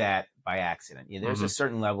don't do that by accident. There's a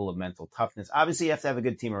certain level of mental toughness. Obviously, you have to have a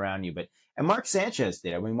good team around you. And Mark Sanchez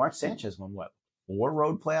did. Mark Sanchez won what? 4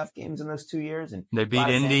 road playoff games in those 2 years, and they beat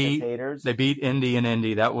Indy. They beat Indy in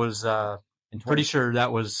Indy. That was pretty sure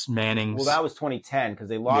that was Manning's. Well, that was 2010 because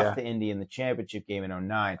they lost to Indy in the championship game in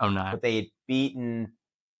 09. But they had beaten.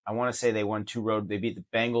 I want to say they won 2 road. They beat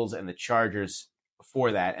the Bengals and the Chargers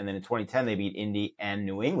before that, and then in 2010 they beat Indy and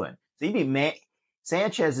New England. So he beat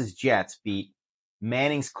Sanchez's Jets beat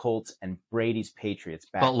Manning's Colts and Brady's Patriots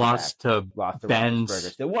back. But lost to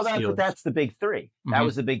Ben's. Well, that's the big 3. That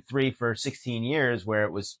was the big 3 for 16 years, where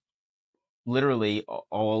it was literally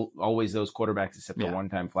always those quarterbacks, except the one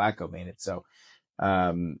time Flacco made it. So,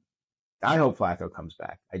 I hope Flacco comes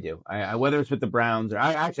back. I do. I whether it's with the Browns or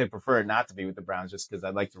I prefer it not to be with the Browns, just because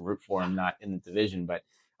I'd like to root for him, not in the division. But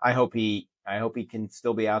I hope he can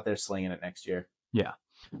still be out there slinging it next year. Yeah.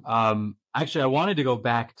 Actually, I wanted to go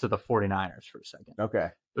back to the 49ers for a second. Okay.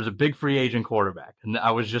 There's a big free agent quarterback, and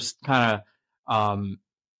I was just kind of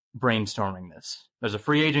brainstorming this. There's a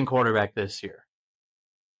free agent quarterback this year,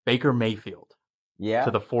 Baker Mayfield.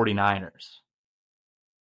 to the 49ers.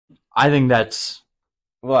 I think that's...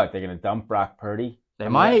 What, they're going to dump Brock Purdy? They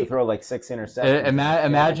might. Have to throw like 6 interceptions.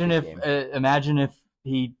 Imagine if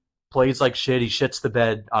he plays like shit, he shits the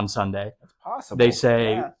bed on Sunday. That's possible. They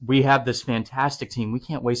say, we have this fantastic team. We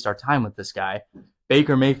can't waste our time with this guy.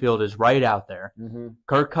 Baker Mayfield is right out there. Mm-hmm.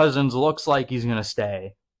 Kirk Cousins looks like he's going to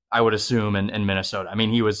stay, I would assume, in Minnesota. I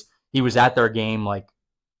mean, he was at their game like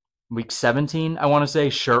week 17, I want to say,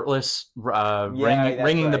 shirtless,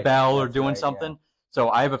 ringing the bell or doing something. Yeah. So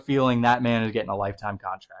I have a feeling that man is getting a lifetime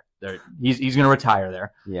contract. He's going to retire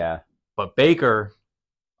there. Yeah. But Baker,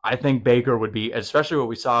 I think Baker would be, especially what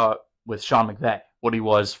we saw with Sean McVay, what he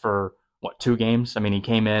was for, 2 games? I mean, he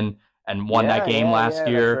came in and won that game last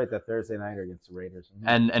year. That's right, that Thursday nighter against the Raiders.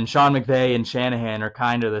 Mm-hmm. And Sean McVay and Shanahan are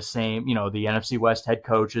kind of the same, the NFC West head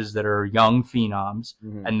coaches that are young phenoms,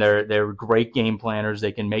 mm-hmm. and they're great game planners.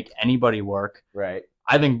 They can make anybody work. Right.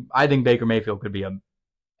 I think Baker Mayfield could be and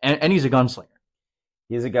he's a gunslinger.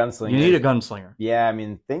 He's a gunslinger. You need a gunslinger. Yeah, I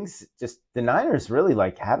mean, the Niners really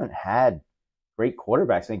haven't had great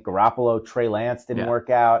quarterbacks. I think Garoppolo, Trey Lance didn't work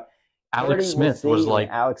out. Alex Smith was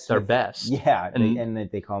their best. Yeah, and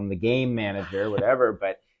they call him the game manager, whatever.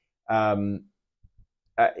 But that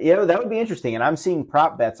would be interesting. And I'm seeing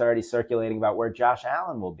prop bets already circulating about where Josh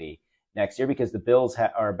Allen will be next year because the Bills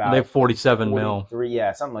are about they have 47 mil,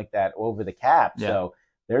 something like that over the cap. Yeah. So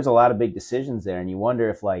there's a lot of big decisions there, and you wonder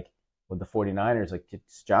if with the 49ers,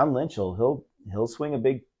 John Lynch he'll swing a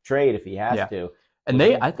big trade if he has to. And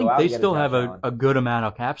I think they still have a good amount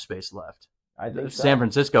of cap space left. I think San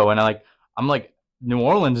Francisco, and I'm like, New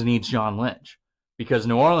Orleans needs John Lynch because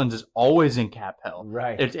New Orleans is always in cap hell.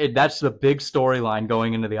 Right. That's the big storyline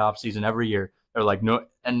going into the offseason every year. They're like, no,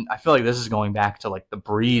 and I feel like this is going back to the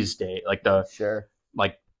Breeze day,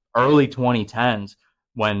 early 2010s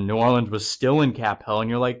when New Orleans was still in cap hell, and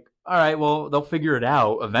you're like, all right, well, they'll figure it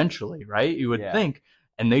out eventually, right? You would think.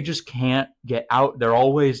 And they just can't get out. They're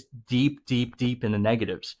always deep, deep, deep in the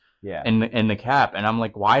negatives in the cap. And I'm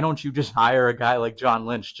like, why don't you just hire a guy like John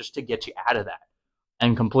Lynch just to get you out of that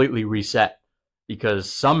and completely reset?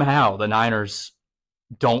 Because somehow the Niners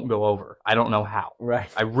don't go over. I don't know how.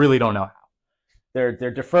 Right. I really don't know how.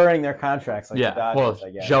 They're deferring their contracts the Dodgers,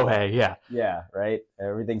 I guess. Shohei, Yeah, right?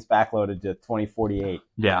 Everything's backloaded to 2048.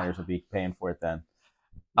 Yeah. The Niners will be paying for it then.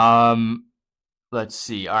 Let's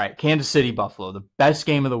see. All right, Kansas City, Buffalo, the best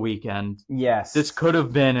game of the weekend. Yes. This could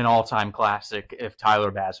have been an all-time classic if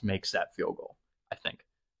Tyler Bass makes that field goal, I think.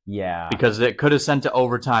 Yeah. Because it could have sent to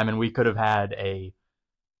overtime, and we could have had a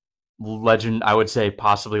I would say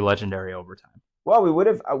possibly legendary overtime. Well, we would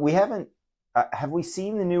have. We haven't. Have we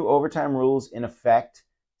seen the new overtime rules in effect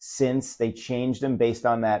since they changed them based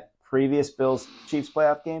on that previous Bills-Chiefs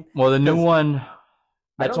playoff game? Well, the new one,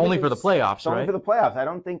 that's only for the playoffs, it's only for the playoffs. I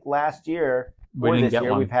don't think last year or this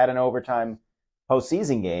year we've had an overtime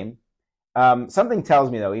postseason game. Something tells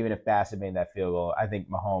me, though, even if Bass had made that field goal, I think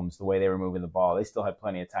Mahomes, the way they were moving the ball, they still had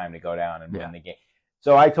plenty of time to go down and win the game.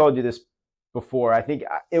 So I told you this before. I think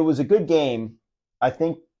it was a good game. I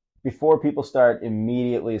think before people start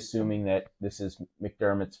immediately assuming that this is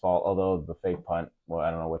McDermott's fault, although the fake punt, well,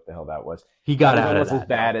 I don't know what the hell that was. He got out of that.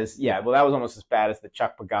 That was almost as bad as the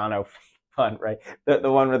Chuck Pagano punt, right?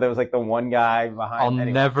 The one where there was the one guy behind. I'll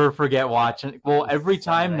never forget watching. Well, every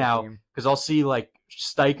time now, because I'll see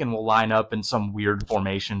Steichen will line up in some weird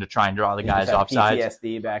formation to try and draw the guys offside.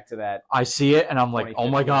 PTSD back to that. I see it and I'm like, oh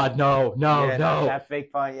my God, no. That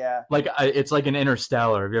fake punt, yeah. It's like an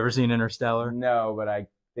Interstellar. Have you ever seen Interstellar? No, but I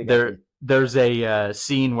think there's a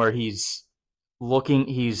scene where he's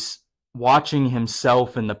watching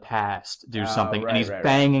himself in the past do something, and he's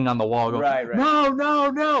banging on the wall, going,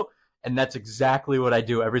 no. And that's exactly what I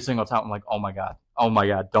do every single time. I'm like, oh my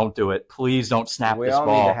God, don't do it. Please don't snap this ball.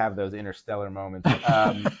 We all need to have those interstellar moments.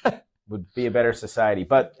 Would be a better society.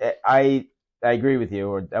 But I agree with you,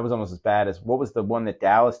 or that was almost as bad as, what was the one that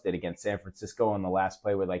Dallas did against San Francisco on the last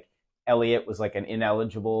play where Elliott was an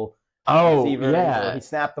ineligible receiver. Yeah. He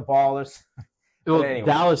snapped the ball or something. Well, anyway.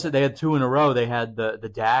 Dallas, they had 2 in a row. They had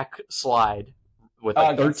the Dak slide with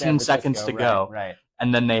 13 seconds to go. Right.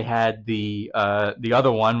 And then they had the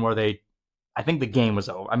other one where I think the game was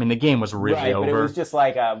over. I mean, the game was really over. But it was just just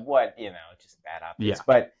bad optics.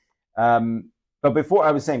 Yeah. But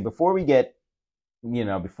before we get,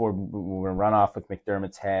 before we run off with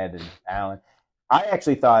McDermott's head and Allen, I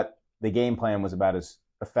actually thought the game plan was about as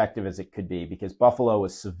effective as it could be because Buffalo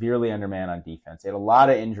was severely undermanned on defense. They had a lot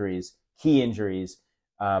of injuries, key injuries,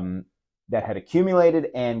 that had accumulated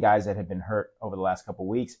and guys that had been hurt over the last couple of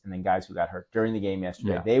weeks and then guys who got hurt during the game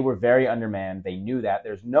yesterday. Yeah. They were very undermanned. They knew that.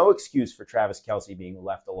 There's no excuse for Travis Kelce being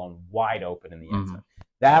left alone wide open in the end zone.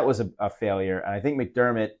 that was a failure. And I think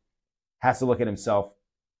McDermott has to look at himself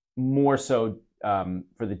more so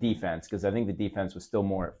for the defense, because I think the defense was still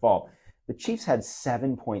more at fault. The Chiefs had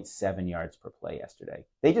 7.7 yards per play yesterday.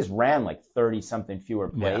 They just ran like 30-something fewer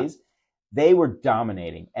plays. Yeah. They were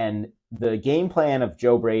dominating. And the game plan of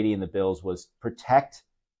Joe Brady and the Bills was protect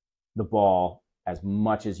the ball as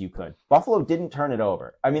much as you could. Buffalo didn't turn it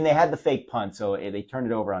over. I mean, they had the fake punt, so they turned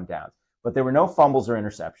it over on downs. But there were no fumbles or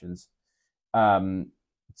interceptions.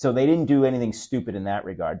 So they didn't do anything stupid in that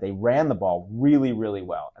regard. They ran the ball really, really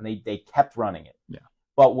well, and they kept running it. Yeah.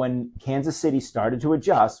 But when Kansas City started to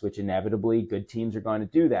adjust, which inevitably good teams are going to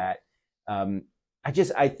do that,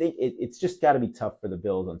 I think it's just got to be tough for the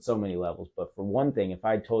Bills on so many levels. But for one thing, if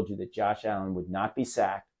I had told you that Josh Allen would not be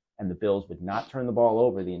sacked and the Bills would not turn the ball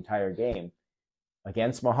over the entire game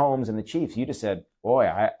against Mahomes and the Chiefs, you'd have said, boy,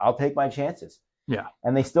 I'll take my chances. Yeah.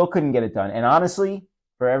 And they still couldn't get it done. And honestly,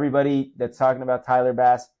 for everybody that's talking about Tyler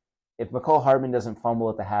Bass, if McCole Hardman doesn't fumble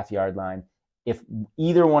at the half-yard line, if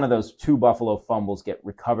either one of those two Buffalo fumbles get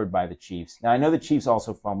recovered by the Chiefs. Now, I know the Chiefs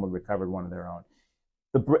also recovered one of their own.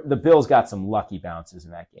 The Bills got some lucky bounces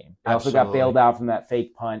in that game. They also got bailed out from that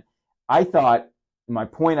fake punt. I thought, my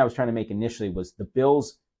point I was trying to make initially was the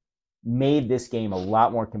Bills made this game a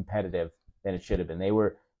lot more competitive than it should have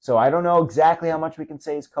been. So I don't know exactly how much we can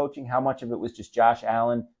say is coaching, how much of it was just Josh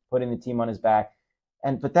Allen putting the team on his back.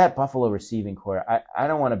 But that Buffalo receiving core, I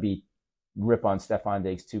don't want to rip on Stephon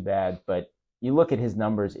Diggs too bad, but you look at his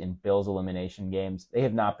numbers in Bills elimination games, they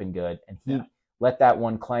have not been good. And he let that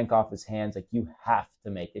one clank off his hands. Like, you have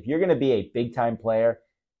to make, if you're going to be a big-time player,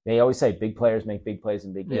 they always say big players make big plays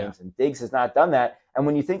in big games, and Diggs has not done that. And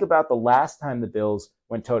when you think about the last time the Bills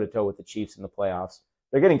went toe-to-toe with the Chiefs in the playoffs,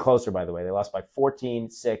 they're getting closer, by the way. They lost by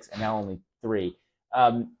 14, 6, and now only 3.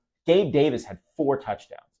 Gabe Davis had 4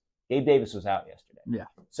 touchdowns. Gabe Davis was out yesterday. Yeah.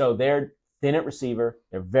 So they're thin at receiver.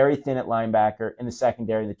 They're very thin at linebacker in the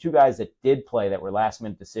secondary. The two guys that did play that were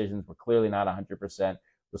last-minute decisions were clearly not 100%,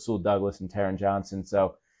 Rasul Douglas and Taron Johnson.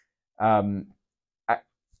 So I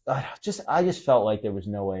just felt like there was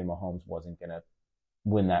no way Mahomes wasn't going to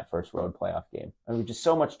win that first road playoff game. I mean, just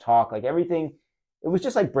so much talk, like everything. It was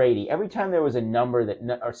just like Brady. Every time there was a number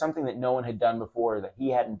or something that no one had done before that he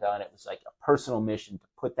hadn't done, it was like a personal mission to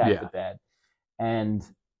put that to bed. And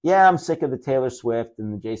yeah, I'm sick of the Taylor Swift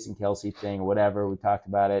and the Jason Kelce thing or whatever. We talked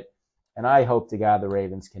about it. And I hope to God the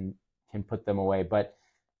Ravens can put them away. But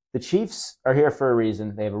the Chiefs are here for a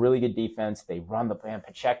reason. They have a really good defense. They run the plan.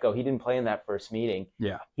 Pacheco, he didn't play in that first meeting.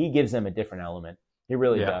 Yeah. He gives them a different element. He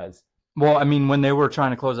really does. Well, I mean, when they were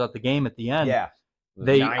trying to close out the game at the end. Yeah.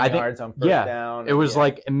 9 yards on first down. It was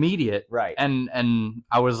like immediate. Right. And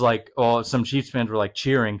I was like, some Chiefs fans were like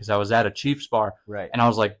cheering because I was at a Chiefs bar. Right. And I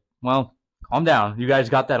was like, well, calm down. You guys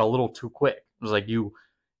got that a little too quick. It was like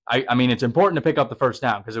I mean, it's important to pick up the first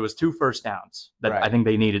down because it was 2 first downs that I think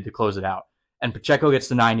they needed to close it out. And Pacheco gets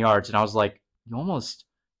the 9 yards. And I was like, you almost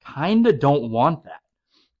kind of don't want that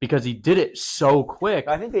because he did it so quick.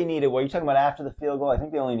 I think they needed, what are you talking about after the field goal? I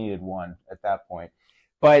think they only needed 1 at that point.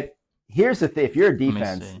 But here's the thing. If you're a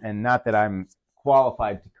defense, and not that I'm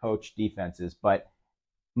qualified to coach defenses, but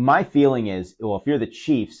my feeling is, well, if you're the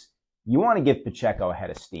Chiefs, you want to give Pacheco a head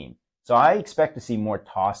of steam. So I expect to see more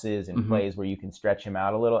tosses and plays where you can stretch him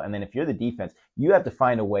out a little. And then if you're the defense, you have to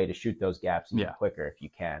find a way to shoot those gaps quicker if you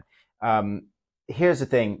can. Here's the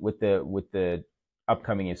thing with the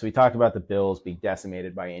upcoming game. So we talked about the Bills being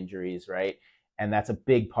decimated by injuries, right? And that's a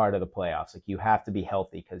big part of the playoffs. Like, you have to be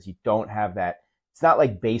healthy because you don't have that. It's not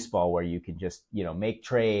like baseball where you can just, make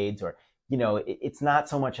trades or, it's not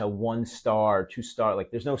so much a 1-star, 2-star. Like,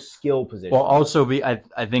 there's no skill position. Well, also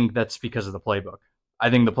I think that's because of the playbook. I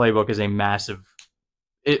think the playbook is a massive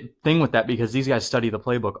thing with that because these guys study the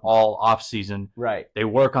playbook all off season. Right. They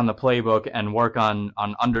work on the playbook and work on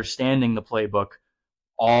understanding the playbook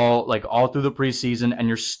all through the preseason, and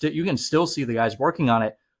you can still see the guys working on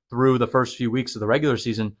it through the first few weeks of the regular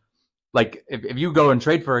season. Like, if you go and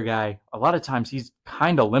trade for a guy, a lot of times he's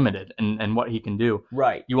kind of limited in what he can do.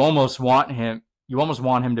 Right. You almost want him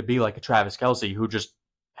to be like a Travis Kelce who just,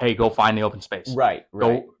 hey, go find the open space. Right.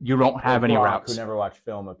 You don't have any routes. Who never watched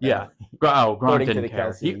film of that. Yeah. Gronk didn't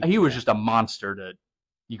care. He was just a monster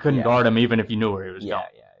you couldn't guard him even if you knew where he was going.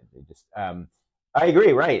 Yeah. I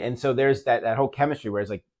agree. Right. And so there's that whole chemistry where it's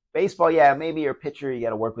like baseball. Yeah. Maybe you're a pitcher. You got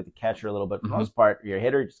to work with the catcher a little bit. For the most part, you're a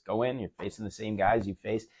hitter. Just go in. You're facing the same guys you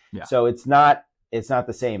face. Yeah. So it's not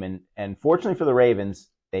the same. And fortunately for the Ravens,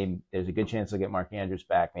 there's a good chance they'll get Mark Andrews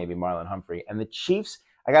back, maybe Marlon Humphrey. And the Chiefs,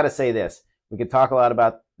 I got to say this. We could talk a lot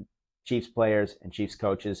about Chiefs players and Chiefs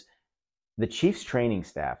coaches. The Chiefs training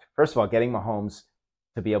staff, first of all, getting Mahomes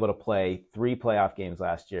to be able to play 3 playoff games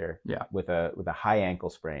last year with a high ankle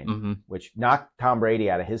sprain, which knocked Tom Brady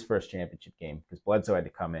out of his first championship game because Bledsoe had to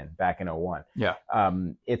come in back in 2001. Yeah.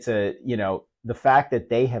 It's the fact that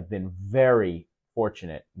they have been very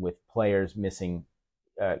fortunate with players missing,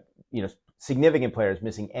 significant players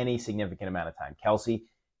missing any significant amount of time. Kelsey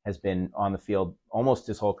has been on the field almost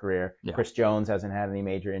his whole career. Yeah. Chris Jones hasn't had any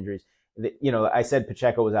major injuries. I said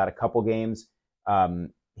Pacheco was out a couple games.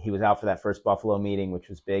 He was out for that first Buffalo meeting, which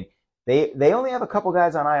was big. They only have a couple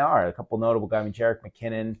guys on IR, a couple notable guys. I mean, Jerick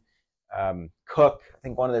McKinnon, Cook, I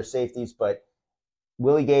think one of their safeties, but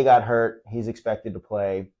Willie Gay got hurt. He's expected to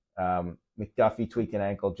play. McDuffie tweaked an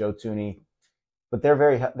ankle. Joe Thuney, but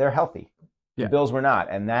they're healthy. Yeah. The Bills were not,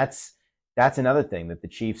 and that's another thing that the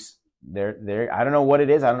Chiefs. I don't know what it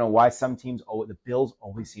is. I don't know why some teams. The Bills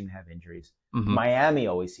always seem to have injuries. Mm-hmm. Miami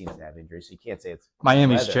always seems to have injuries, so you can't say it's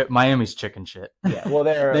Miami's chicken shit. Yeah, well,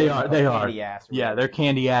 they are. They're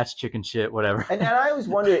candy ass chicken shit, whatever. And I always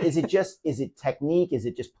wonder: is it technique? Is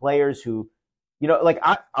it just players who,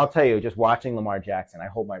 I'll tell you, just watching Lamar Jackson, I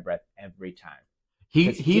hold my breath every time.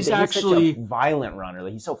 He's actually such a violent runner.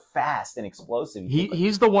 Like, he's so fast and explosive.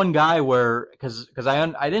 He's the one guy where because I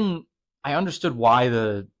understood why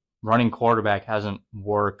the running quarterback hasn't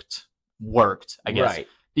worked, I guess. Right.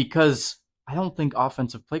 Because I don't think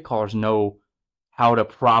offensive play callers know how to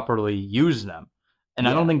properly use them. And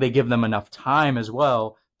I don't think they give them enough time as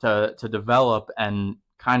well to develop and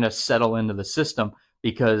kind of settle into the system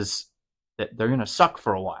because they're going to suck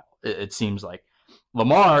for a while, it seems like.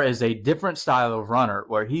 Lamar is a different style of runner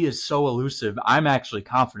where he is so elusive. I'm actually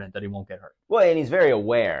confident that he won't get hurt. Well, and he's very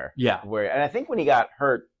aware. Yeah. And I think when he got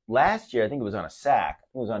hurt last year, I think it was on a sack.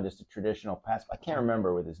 It was on just a traditional pass. I can't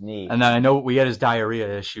remember with his knee. And then I know we had his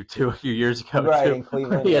diarrhea issue, too, a few years ago. Right, too, in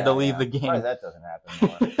Cleveland. He had to leave the game. That doesn't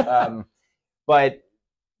happen anymore. But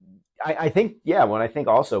I think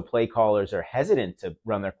also play callers are hesitant to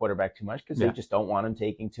run their quarterback too much because they just don't want him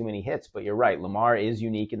taking too many hits. But you're right. Lamar is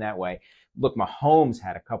unique in that way. Look, Mahomes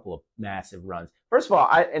had a couple of massive runs. First of all,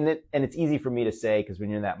 and it's easy for me to say because when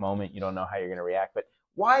you're in that moment, you don't know how you're going to react. But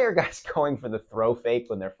why are guys going for the throw fake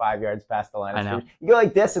when they're 5 yards past the line of scrimmage? You go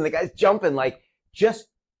like this, and the guy's jumping. Like, just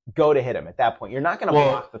go to hit him at that point. You're not going to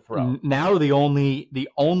block the throw. Now the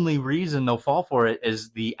only reason they'll fall for it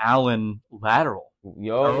is the Allen lateral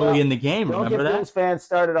early in the game. Remember that? Bills fans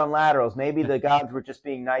started on laterals. Maybe the gods were just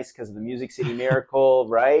being nice because of the Music City Miracle,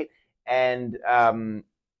 right? And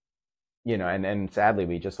and sadly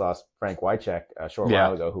we just lost Frank Wycheck a short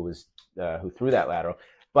while ago, who threw that lateral.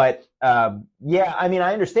 But, I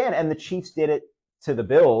understand. And the Chiefs did it to the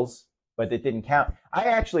Bills, but it didn't count. I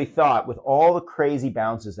actually thought with all the crazy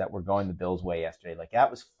bounces that were going the Bills' way yesterday, like that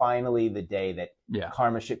was finally the day that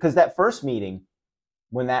karma should. Because that first meeting,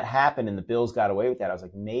 when that happened and the Bills got away with that, I was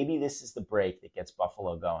like, maybe this is the break that gets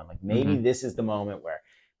Buffalo going. Like maybe this is the moment where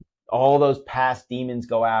all those past demons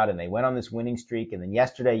go out and they went on this winning streak. And then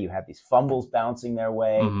yesterday you have these fumbles bouncing their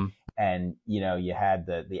way. Mm-hmm. And, you had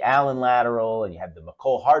the Allen lateral and you had the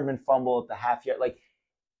McCole Hardman fumble at the half yard. Like,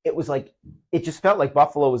 it was like, it just felt like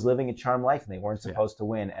Buffalo was living a charmed life and they weren't supposed to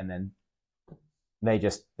win. And then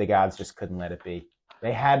the gods just couldn't let it be.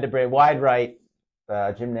 They had to bring wide right,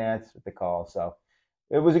 Jim Nantz with the call. So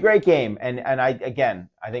it was a great game. And I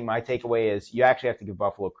think my takeaway is you actually have to give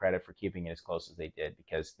Buffalo credit for keeping it as close as they did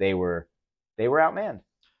because they were outmanned.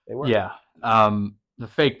 They were. Yeah. The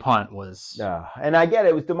fake punt was. And I get it.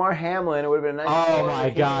 It was DeMar Hamlin. It would have been nice. Oh, my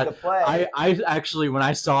God. I actually, when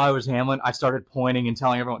I saw it was Hamlin, I started pointing and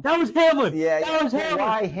telling everyone, that was Hamlin. Yeah. That was Hamlin.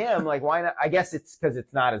 Why him? Like, why not? I guess it's because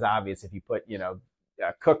it's not as obvious if you put,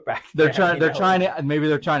 Cook back there. They're trying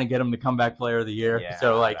to get him to comeback player of the year. Yeah,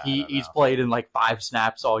 so, he's played in, 5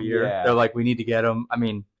 snaps all year. Yeah. They're like, we need to get him. I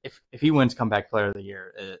mean, if he wins comeback player of the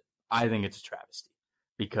year, I think it's a travesty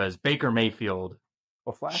because Baker Mayfield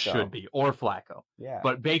or Flacco. Should be, or Flacco. Yeah.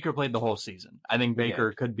 But Baker played the whole season. I think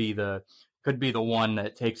Baker could be the one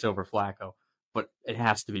that takes over Flacco, but it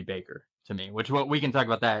has to be Baker to me. We can talk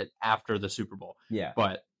about that after the Super Bowl. Yeah.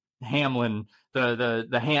 But Hamlin,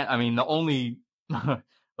 the only the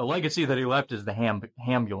legacy that he left is the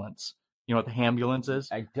ambulance. You know what the ambulance is?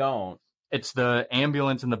 I don't. It's the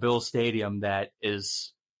ambulance in the Bills Stadium that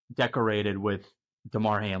is decorated with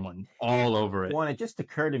DeMar Hamlin all over it. Well, it just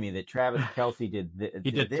occurred to me that Travis Kelce did this.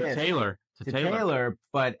 He did to Taylor. To Taylor,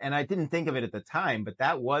 and I didn't think of it at the time, but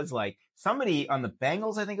that was like somebody on the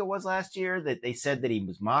Bengals, I think it was last year, that they said that he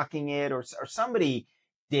was mocking it or somebody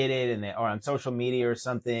did it or on social media or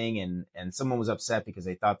something, and someone was upset because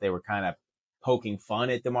they thought they were kind of poking fun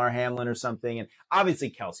at DeMar Hamlin or something. And obviously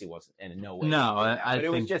Kelsey wasn't in no way. No, but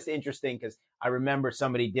it was just interesting because I remember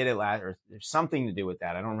somebody did it last, or there's something to do with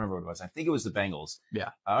that. I don't remember what it was. I think it was the Bengals. Yeah.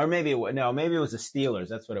 Or maybe it was the Steelers.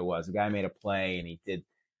 That's what it was. The guy made a play and he did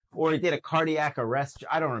a cardiac arrest.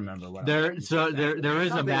 I don't remember what. There is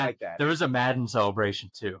a Madden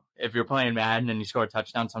celebration too. If you're playing Madden and you score a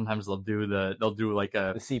touchdown, sometimes they'll do like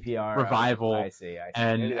the CPR revival. I see.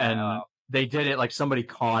 And they did it like somebody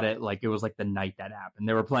caught it, like it was like the night that happened.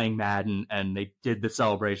 They were playing Madden and they did the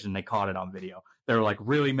celebration. They caught it on video. They were like,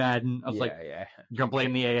 really, Madden? I was you're going to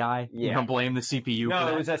blame the AI? Yeah. You're going to blame the CPU? No,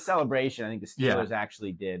 it was a celebration. I think the Steelers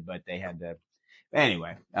actually did, but they had to.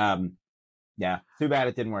 Anyway, yeah, too bad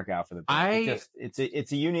it didn't work out for the Bills.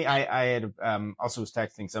 It's a unique. I had also was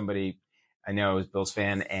texting somebody I know is Bills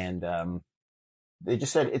fan, and they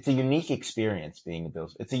just said it's a unique experience being a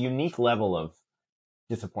Bills. It's a unique level of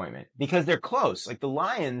disappointment because they're close. Like the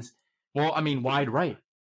Lions. Well, I mean, wide right.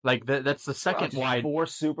 Like that's the second wide. 4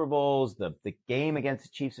 Super Bowls. The game against the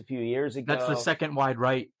Chiefs a few years ago. That's the second wide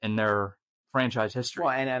right in their franchise history.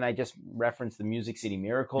 Well, and I just referenced the Music City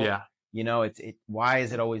Miracle. Yeah. You know, why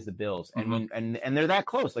is it always the Bills? And and they're that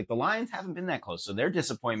close. Like the Lions haven't been that close. So their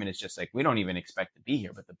disappointment is just like, we don't even expect to be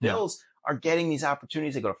here. But the Bills are getting these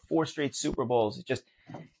opportunities. They go to 4 straight Super Bowls. It's just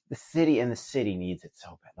the city needs it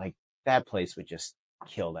so bad. Like that place would just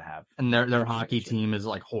kill to have. And their hockey team is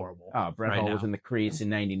like horrible. Oh, Brett Hull was in the crease in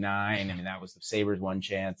 99. I mean, that was the Sabres' one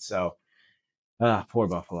chance. So poor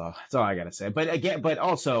Buffalo. That's all I got to say. But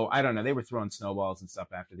also, I don't know. They were throwing snowballs and stuff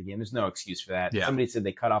after the game. There's no excuse for that. Yeah. Somebody said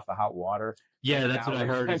they cut off the hot water. Yeah, that's what I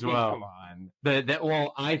heard as well. Come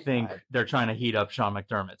on. I think they're trying to heat up Sean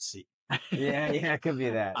McDermott's seat. yeah, it could be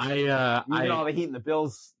that. All the heat in the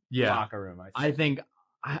Bills locker room. I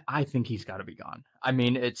think he's got to be gone. I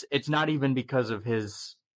mean, it's not even because of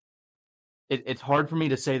his. It's hard for me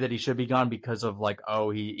to say that he should be gone because of like,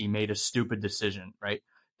 he made a stupid decision, right?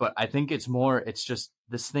 But I think it's just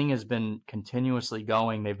this thing has been continuously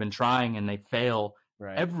going. They've been trying and they fail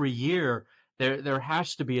every year. There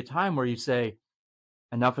has to be a time where you say,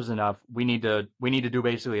 enough is enough. We need to do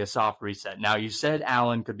basically a soft reset. Now you said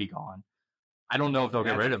Allen could be gone. I don't know if they'll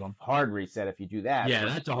get rid of him. Hard reset if you do that. Yeah,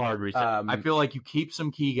 that's a hard reset. I feel like you keep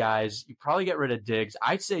some key guys. You probably get rid of Diggs.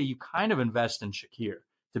 I'd say you kind of invest in Shakir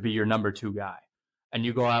to be your number 2 guy. And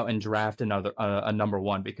you go out and draft a number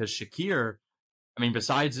 1 because Shakir, I mean,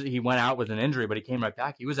 besides he went out with an injury, but he came right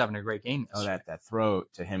back. He was having a great game. That throw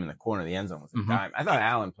to him in the corner of the end zone was a dime. I thought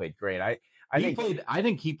Allen played great. I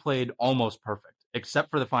think he played almost perfect,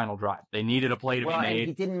 except for the final drive. They needed a play to be made.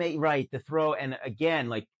 He didn't make the throw. And again,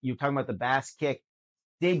 like you're talking about the Bass kick,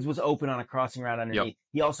 Diggs was open on a crossing route underneath. Yep.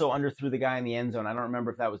 He also underthrew the guy in the end zone. I don't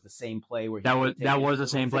remember if that was the same play where that was the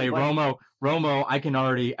same play. Romo, I can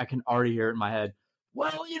already hear it in my head.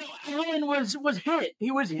 Well, Allen was hit.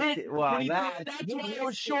 He was hit. Well, that's why he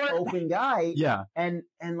was short. Open guy. Yeah. And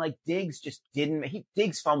like Diggs just didn't.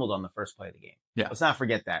 Diggs fumbled on the first play of the game. Yeah. Let's not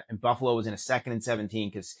forget that. And Buffalo was in a 2nd and 17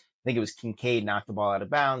 because I think it was Kincaid knocked the ball out of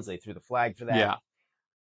bounds. They threw the flag for that. Yeah.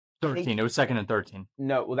 13. It was 2nd and 13.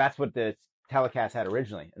 No, well, that's what the telecast had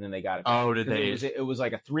originally, and then they got it. Oh, did they? It was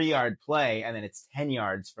like a 3-yard play, and then it's 10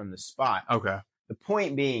 yards from the spot. Okay. The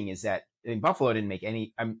point being is that Buffalo didn't make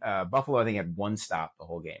any. Buffalo, I think, had 1 stop the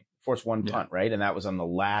whole game, forced 1 punt, right, and that was on the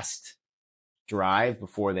last drive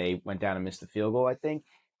before they went down and missed the field goal. I think.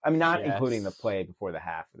 I'm not including the play before the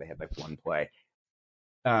half where they had like 1 play.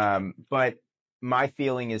 But my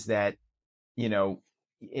feeling is that, you're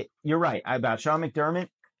right about Sean McDermott.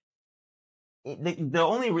 The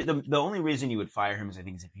only reason you would fire him is if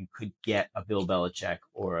you could get a Bill Belichick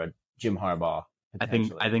or a Jim Harbaugh. I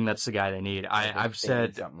think that's the guy they need. I've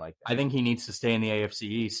said something like that. I think he needs to stay in the AFC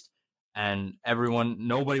East, and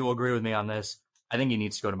nobody will agree with me on this. I think he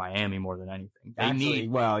needs to go to Miami more than anything. They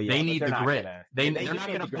need the grit. They're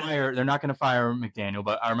not going to fire McDaniel.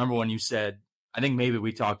 But I remember when you said, I think maybe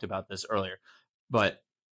we talked about this earlier, but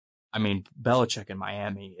I mean, Belichick in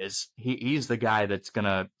Miami he's the guy that's going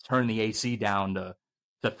to turn the AC down to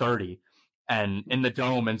 30 and in the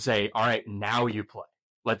dome and say, all right, now you play.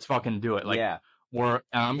 Let's fucking do it.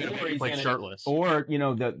 I'm going to play shirtless. Or,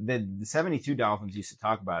 the 72 Dolphins used to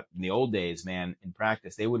talk about in the old days, man, in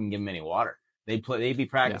practice, they wouldn't give him any water. They'd be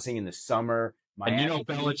practicing in the summer. And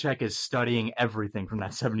Belichick is studying everything from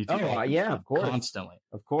that 72. Oh, yeah, of course. Constantly.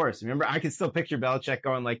 Of course. Remember, I can still picture Belichick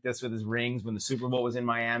going like this with his rings when the Super Bowl was in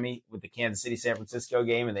Miami with the Kansas City-San Francisco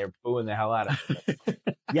game, and they were booing the hell out of him.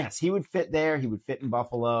 Yes, he would fit there. He would fit in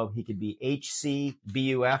Buffalo. He could be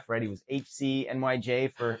HCBUF, right? He was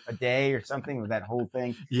HCNYJ for a day or something with that whole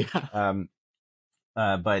thing. Yeah.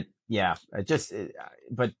 But yeah,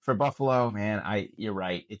 but for Buffalo, man, you're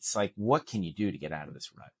right. It's like, what can you do to get out of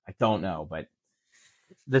this rut? I don't know, but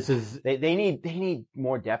they need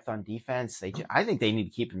more depth on defense. I think they need to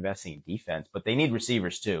keep investing in defense, but they need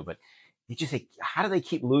receivers too. But how do they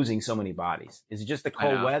keep losing so many bodies? Is it just the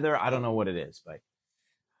cold weather? I don't know what it is, but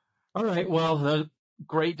all right. Well, the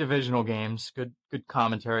great divisional games, good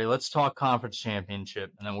commentary. Let's talk conference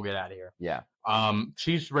championship, and then we'll get out of here. Yeah.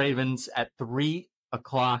 Chiefs Ravens at 3:00.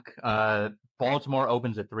 Baltimore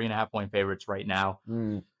opens at 3.5-point favorites right now.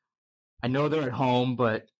 I know they're at home,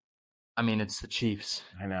 but I mean, it's the Chiefs.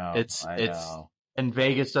 I know. It's and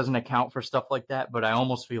Vegas doesn't account for stuff like that, but I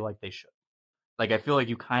almost feel like they should. Like, I feel like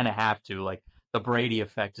you kind of have to. Like, the Brady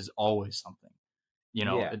effect is always something.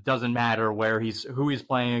 It doesn't matter who he's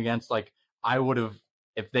playing against. Like, I would have,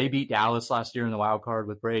 if they beat Dallas last year in the wild card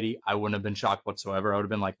with Brady, I wouldn't have been shocked whatsoever. I would have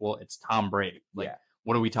been like, well, it's Tom Brady. Like,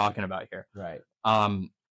 what are we talking about here? Right. I'll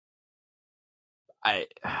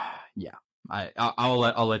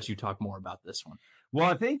let you talk more about this one. Well,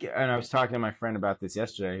 I think, and I was talking to my friend about this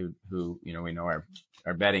yesterday, who we know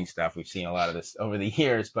our betting stuff. We've seen a lot of this over the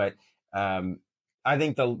years, but I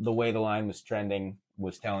think the way the line was trending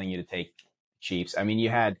was telling you to take Chiefs. I mean, you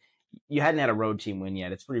hadn't had a road team win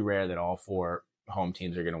yet. It's pretty rare that all 4 home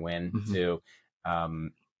teams are going to win too.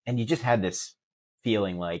 And you just had this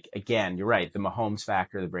feeling like, again, you're right, the Mahomes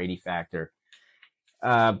factor, the Brady factor.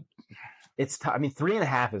 It's I mean,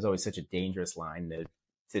 3.5 is always such a dangerous line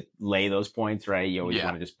to lay those points, right? You always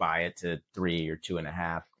want to just buy it to 3 or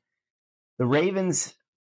 2.5. The Ravens,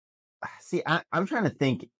 see, I'm trying to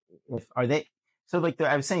think, are they? So like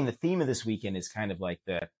I was saying, the theme of this weekend is kind of like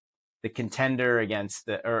the contender against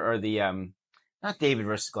the not David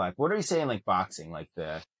versus Goliath. What are you saying, like boxing, like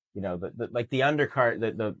the like the undercard,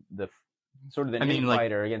 the sort of the new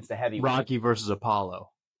fighter against the heavyweight, Rocky versus Apollo.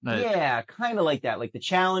 Yeah, kind of like that, like the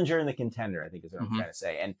challenger and the contender, I think is what I'm trying to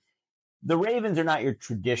say. And the Ravens are not your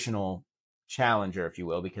traditional challenger, if you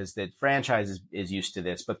will, because the franchise is used to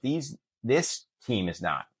this, but this team is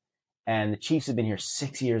not. And the Chiefs have been here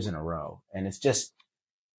 6 years in a row. And it's just,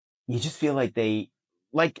 you just feel like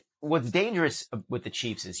what's dangerous with the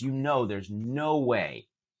Chiefs is, there's no way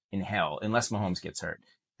in hell, unless Mahomes gets hurt,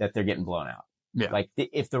 that they're getting blown out. Yeah. Like,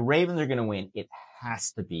 if the Ravens are going to win, it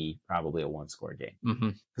has to be probably a 1-score game.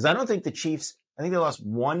 Because I don't think the Chiefs, I think they lost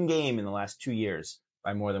 1 game in the last 2 years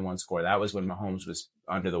by more than 1 score. That was when Mahomes was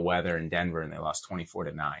under the weather in Denver and they lost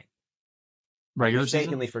 24-9. Regular season?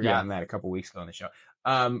 Mistakenly forgotten that a couple weeks ago on the show.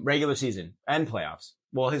 Regular season and playoffs.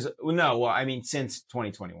 Since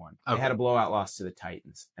 2021. They had a blowout loss to the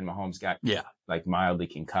Titans, and Mahomes got like mildly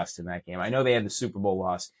concussed in that game. I know they had the Super Bowl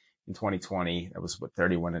loss in 2020. That was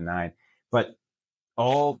 31-9. But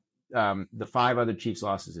all the 5 other Chiefs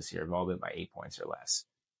losses this year have all been by 8 points or less.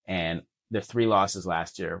 And the 3 losses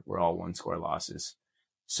last year were all 1-score losses.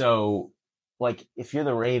 So, like, if you're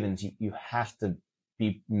the Ravens, you have to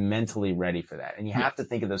be mentally ready for that. And you have to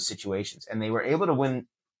think of those situations. And they were able to win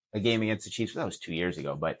a game against the Chiefs. That was 2 years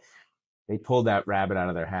ago, but they pulled that rabbit out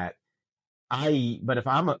of their hat. But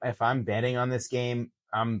if I'm betting on this game,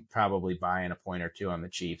 I'm probably buying a point or 2 on the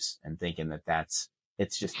Chiefs and thinking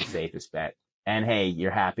it's just the safest bet. And hey,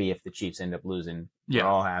 you're happy if the Chiefs end up losing. You're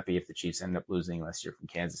all happy if the Chiefs end up losing, unless you're from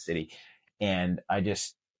Kansas City. And I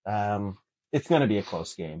just, it's going to be a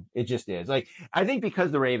close game. It just is. Like, I think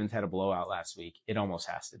because the Ravens had a blowout last week, it almost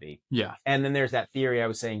has to be. Yeah. And then there's that theory I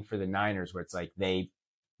was saying for the Niners where it's like they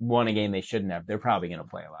won a game they shouldn't have. They're probably going to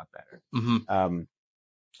play a lot better.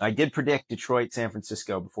 I did predict Detroit, San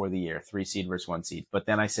Francisco before the year, 3 seed versus 1 seed. But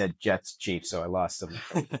then I said Jets, Chiefs, so I lost some.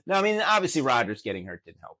 No, I mean, obviously Rodgers getting hurt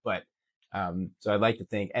didn't help. But so I'd like to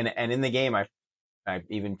think. And in the game, I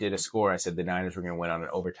even did a score. I said the Niners were going to win on an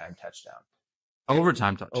overtime touchdown.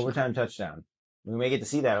 Overtime touchdown. We may get to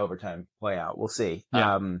see that overtime play out. We'll see.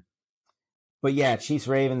 Yeah. But yeah, Chiefs,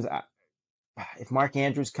 Ravens. If Mark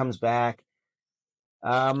Andrews comes back,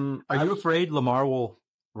 are you afraid Lamar will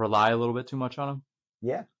rely a little bit too much on him?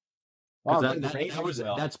 Yeah.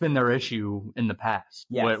 That's been their issue in the past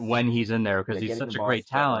when he's in there, because he's such a great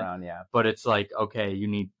talent. Around, but it's like, okay, you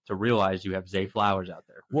need to realize you have Zay Flowers out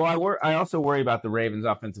there. Well, I also worry about the Ravens'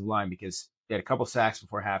 offensive line because they had a couple sacks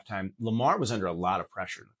before halftime. Lamar was under a lot of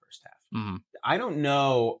pressure in the first half. I don't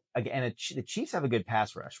know. Again, the Chiefs have a good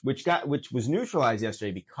pass rush, which was neutralized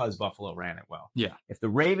yesterday because Buffalo ran it well. Yeah. If the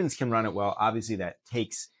Ravens can run it well, obviously that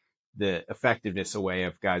takes the effectiveness away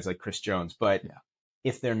of guys like Chris Jones. But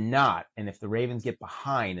if they're not, and if the Ravens get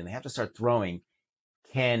behind and they have to start throwing,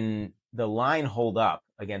 can the line hold up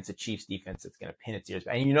against a Chiefs defense that's going to pin its ears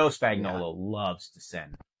back? And Spagnuolo loves to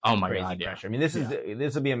send crazy pressure. I mean, this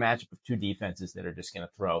will be a matchup of 2 defenses that are just going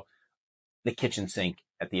to throw the kitchen sink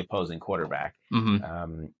at the opposing quarterback.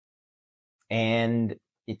 Mm-hmm. And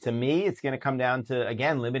to me, it's going to come down to,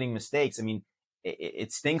 again, limiting mistakes. I mean,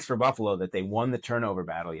 it stinks for Buffalo that they won the turnover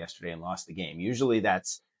battle yesterday and lost the game. Usually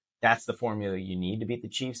that's the formula you need to beat the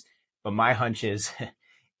Chiefs. But my hunch is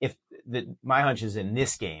my hunch is in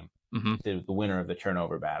this game, mm-hmm. the winner of the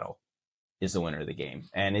turnover battle is the winner of the game.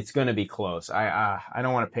 And it's going to be close. I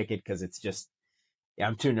don't want to pick it because it's just,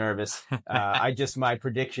 I'm too nervous. My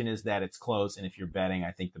prediction is that it's close. And if you're betting,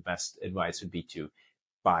 I think the best advice would be to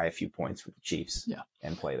buy a few points with the Chiefs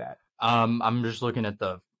and play that. I'm just looking at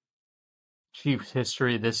the Chiefs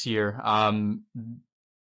history this year.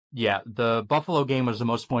 The Buffalo game was the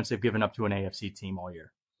most points they've given up to an AFC team all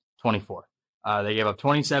year, 24. They gave up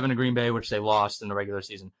 27 to Green Bay, which they lost in the regular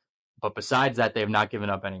season. But besides that, they have not given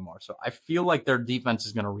up anymore. So I feel like their defense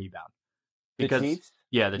is going to rebound. Because, the Chiefs?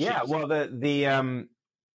 Yeah, the Chiefs. Yeah, well,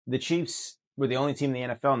 the Chiefs were the only team in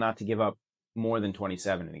the NFL not to give up more than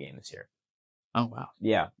 27 in the game this year. Oh, wow.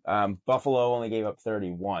 Yeah. Buffalo only gave up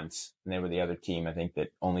 30 once, and they were the other team, I think, that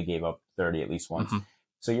only gave up 30 at least once. Mm-hmm.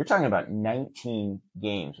 So you're talking about 19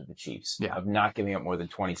 games with the Chiefs of not giving up more than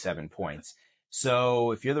 27 points.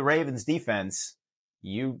 So if you're the Ravens defense,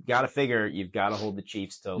 you got to figure you've got to hold the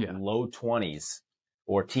Chiefs to low 20s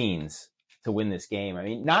or teens to win this game. I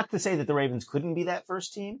mean, not to say that the Ravens couldn't be that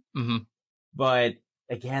first team, mm-hmm. but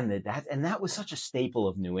again, that was such a staple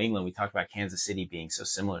of New England. We talked about Kansas City being so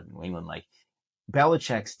similar to New England, like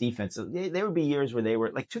Belichick's defense. There would be years where they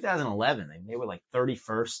were like 2011, they were like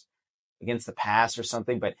 31st against the pass or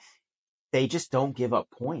something, but they just don't give up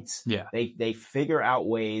points. Yeah. They figure out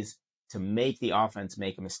ways to make the offense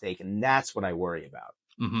make a mistake, and that's what I worry about.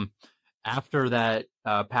 Mm-hmm. After that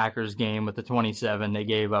Packers game with the 27, they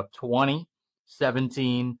gave up 20,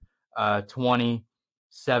 17, 20,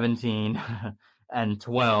 17, and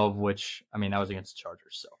 12, which, I mean, that was against the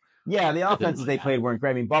Chargers. So yeah, the offenses they played weren't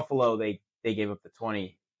great. I mean, Buffalo, they gave up the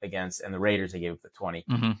 20 against, and the Raiders, they gave up the 20.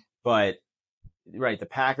 Mm-hmm. But, right, the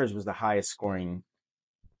Packers was the highest scoring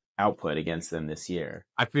output against them this year.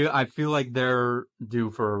 I feel like they're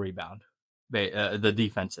due for a rebound. The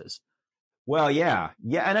defenses. Well, yeah,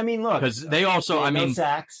 and I mean, look, because they also, no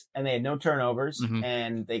sacks and they had no turnovers, mm-hmm.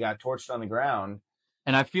 and they got torched on the ground.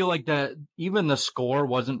 And I feel like that even the score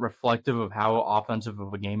wasn't reflective of how offensive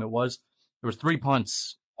of a game it was. There was 3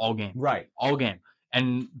 punts all game, right? All game,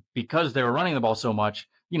 and because they were running the ball so much,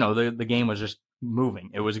 the game was just moving.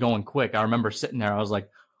 It was going quick. I remember sitting there. I was like,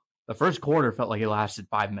 the first quarter felt like it lasted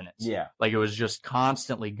 5 minutes. Yeah, like it was just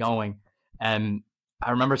constantly going. And I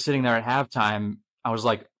remember sitting there at halftime. I was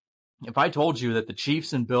like, if I told you that the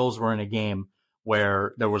Chiefs and Bills were in a game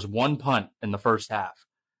where there was 1 punt in the first half,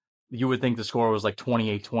 you would think the score was like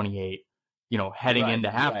 28-28, heading into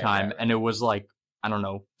halftime. Right. And it was like, I don't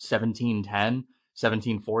know, 17-10,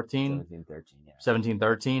 17-14, 17-13, yeah.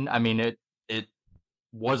 17-13. I mean, it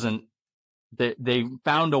wasn't, they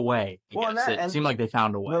found a way. It seemed like they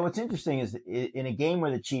found a way. Well, what's interesting is in a game where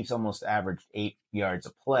the Chiefs almost averaged 8 yards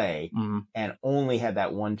a play mm-hmm. and only had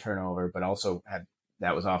that 1 turnover, but also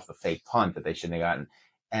that was off the fake punt that they shouldn't have gotten,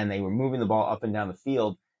 and they were moving the ball up and down the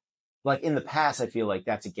field. Like in the past, I feel like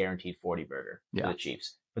that's a guaranteed 40 burger for the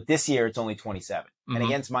Chiefs. But this year, it's only 27. Mm-hmm. And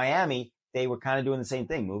against Miami, they were kind of doing the same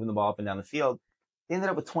thing, moving the ball up and down the field. They ended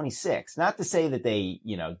up with 26. Not to say that they,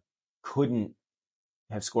 couldn't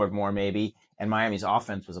have scored more maybe. And Miami's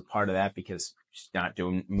offense was a part of that because she's not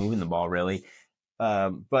moving the ball really.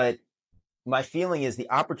 But my feeling is the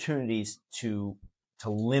opportunities to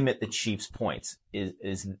limit the Chiefs' points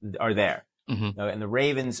are there. Mm-hmm. And the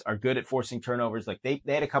Ravens are good at forcing turnovers. Like they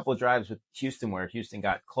had a couple of drives with Houston where Houston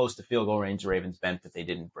got close to field goal range. The Ravens bent, but they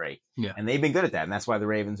didn't break. Yeah. And they've been good at that. And that's why the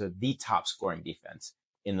Ravens are the top scoring defense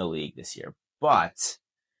in the league this year. But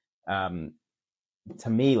to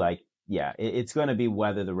me, it's going to be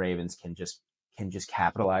whether the Ravens can just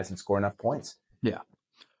capitalize and score enough points. Yeah.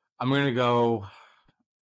 I'm going to go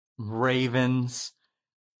Ravens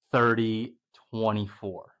 30-24.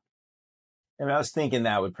 I mean, I was thinking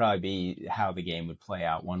that would probably be how the game would play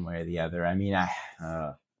out one way or the other. I mean, I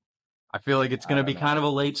feel like it's going to be kind of a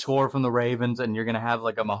late score from the Ravens, and you're going to have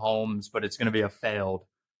like a Mahomes, but it's going to be a failed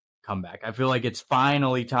comeback. I feel like it's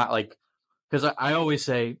finally time, because I always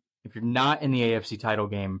say, if you're not in the AFC title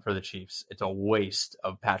game for the Chiefs, it's a waste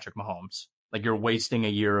of Patrick Mahomes. Like you're wasting a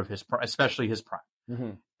year of his prime, especially his prime.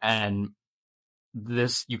 Mm-hmm. And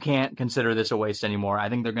you can't consider this a waste anymore. I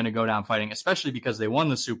think they're going to go down fighting, especially because they won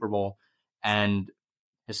the Super Bowl. And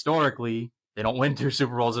historically, they don't win 2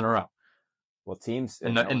 Super Bowls in a row. Well, teams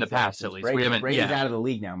in the past at least. Brady's out of the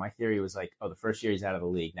league now. My theory was like, the first year he's out of the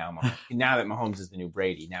league. Now that Mahomes is the new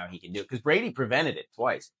Brady, now he can do it because Brady prevented it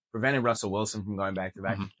twice. Prevented Russell Wilson from going back to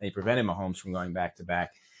back, and he prevented Mahomes from going back to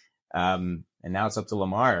back. And now it's up to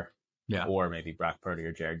Lamar, or maybe Brock Purdy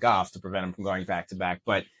or Jared Goff to prevent him from going back to back.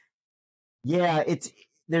 But yeah,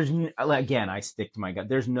 again, I stick to my gut.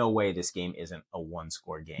 There's no way this game isn't a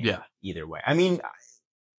 1-score game. Yeah. Either way. I mean,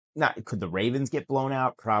 could the Ravens get blown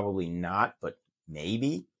out? Probably not, but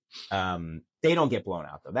maybe. They don't get blown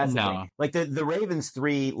out though. That's the thing. Like the Ravens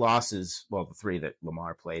 3 losses, well, the 3 that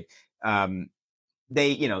Lamar played,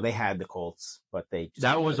 they had the Colts, but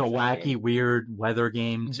that was a wacky, weird weather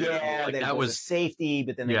game too. Yeah, that was a safety,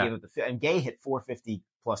 but then they gave up and Gay hit 450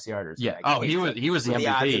 plus yarders. Yeah. He was the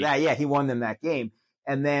MVP. Yeah, he won them that game.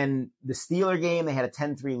 And then the Steeler game, they had a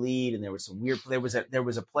 10-3 lead, and there was some weird. There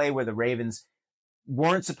was a play where the Ravens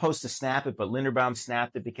weren't supposed to snap it, but Linderbaum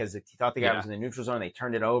snapped it because he thought the guy was in the neutral zone. They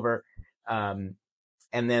turned it over. And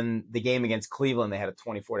then the game against Cleveland, they had a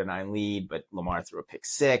 24-9 lead, but Lamar threw a pick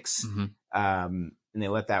 6. And they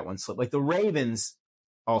let that one slip. Like the Ravens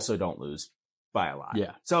also don't lose by a lot.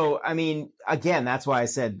 Yeah. So, I mean, again, that's why I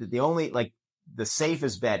said that the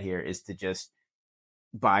safest bet here is to just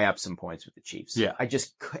buy up some points with the Chiefs. Yeah. I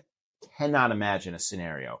just cannot imagine a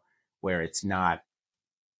scenario where it's not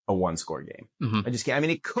a 1-score game. I just can't. I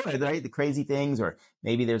mean, it could, right? The crazy things, or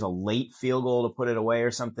maybe there's a late field goal to put it away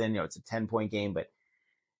or something. It's a 10-point game, but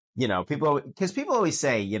people always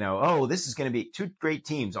say, this is going to be 2 great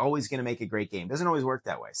teams, always going to make a great game. Doesn't always work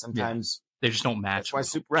that way. Sometimes they just don't match.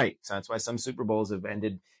 That's why So that's why some Super Bowls have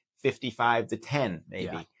ended 55-10,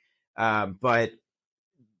 maybe. But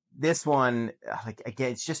this one,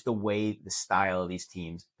 again, it's just the style of these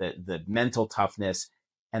teams, the mental toughness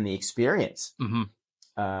and the experience.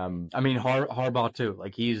 I mean, Harbaugh too.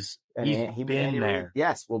 Like he's been there.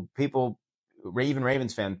 Yes. Well, even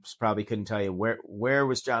Ravens fans probably couldn't tell you where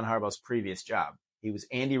was John Harbaugh's previous job. He was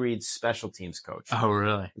Andy Reid's special teams coach. Oh,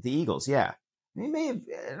 really? With the Eagles, yeah. He may have.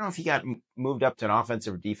 I don't know if he got moved up to an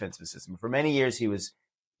offensive or defensive assistant. For many years, he was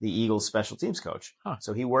the Eagles special teams coach.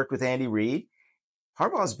 So he worked with Andy Reid.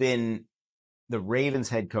 Harbaugh's been the Ravens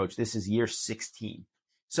head coach. This is year 16.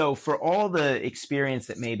 So for all the experience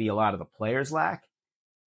that maybe a lot of the players lack,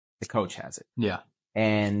 the coach has it. Yeah.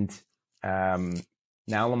 And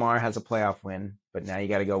now Lamar has a playoff win, but now you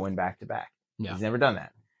got to go win back to back. Yeah. He's never done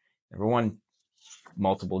that. Never won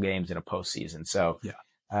multiple games in a postseason. So,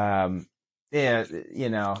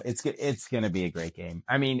 it's going to be a great game.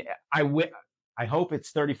 I mean, I hope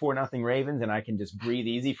it's 34-0 Ravens and I can just breathe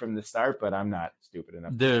easy from the start, but I'm not stupid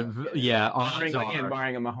enough.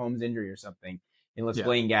 Barring a Mahomes injury or something, unless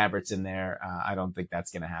Blaine Gabbert's in there, I don't think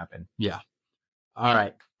that's going to happen. Yeah. All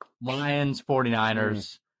right. Lions,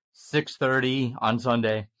 49ers, 6:30 on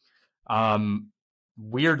Sunday.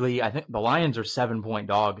 Weirdly, I think the Lions are 7-point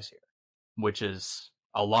dogs here, which is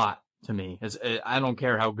a lot to me. I don't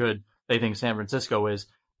care how good they think San Francisco is.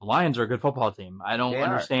 The Lions are a good football team. I don't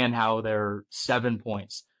understand how they're 7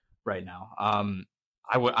 points right now.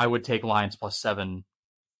 I would take Lions +7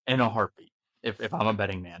 in a heartbeat if I'm a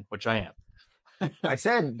betting man, which I am. I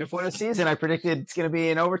said before the season, I predicted it's going to be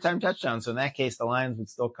an overtime touchdown. So in that case, the Lions would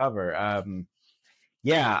still cover. I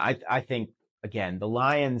think, again, the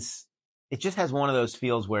Lions, it just has one of those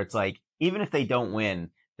feels where it's like, even if they don't win,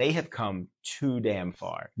 they have come too damn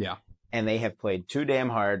far. Yeah. And they have played too damn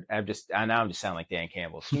hard. I'm just sounding like Dan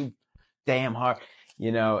Campbell. Too damn hard.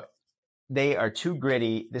 They are too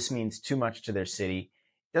gritty. This means too much to their city.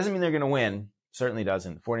 Doesn't mean they're going to win. Certainly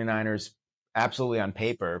doesn't. 49ers, absolutely on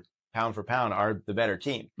paper, pound for pound, are the better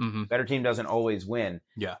team. Better team doesn't always win.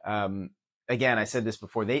 Yeah. Again, I said this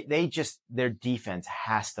before. Their defense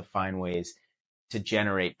has to find ways to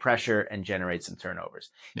generate pressure and generate some turnovers.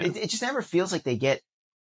 Yeah. It just never feels like they get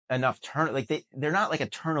enough they're not like a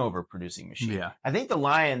turnover producing machine. Yeah. I think the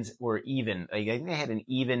Lions were even. I think they had an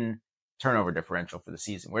even turnover differential for the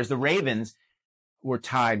season, whereas the Ravens were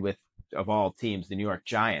tied with, of all teams, the New York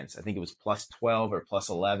Giants. I think it was +12 or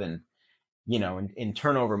 +11. In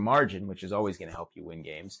turnover margin, which is always going to help you win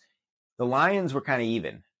games. The Lions were kind of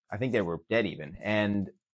even. I think they were dead even. And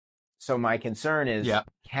so my concern is,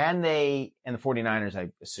 can they, and the 49ers, I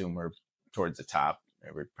assume, were towards the top.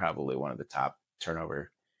 They were probably one of the top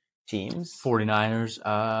turnover teams. 49ers,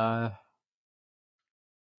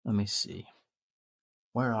 let me see.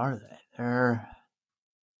 Where are they? I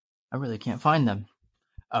really can't find them.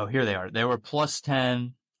 Oh, here they are. They were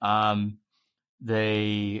 +10.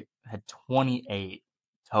 They had 28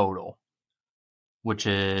 total, which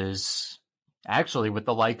is actually with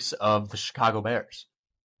the likes of the Chicago Bears.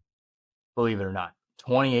 Believe it or not,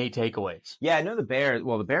 28 takeaways. Yeah, I know the Bears.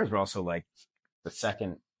 Well, the Bears were also like the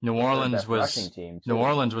second. New Orleans rushing team. New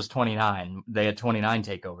Orleans was 29. They had 29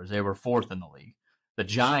 takeovers. They were 4th in the league. The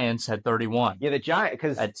Giants had 31. Yeah, the Giants,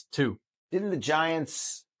 because that's 2. Didn't the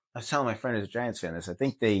Giants? I was telling my friend who's a Giants fan this. I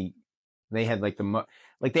think they had like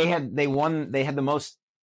they had the most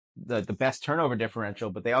the best turnover differential,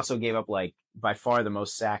 but they also gave up like by far the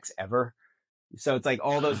most sacks ever. So it's like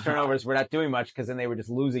all those turnovers were not doing much because then they were just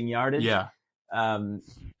losing yardage. Yeah.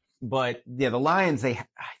 But yeah, the Lions, they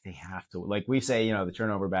have to, like we say, the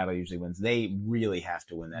turnover battle usually wins. They really have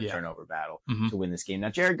to win that turnover battle to win this game. Now,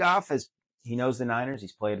 Jared Goff he knows the Niners.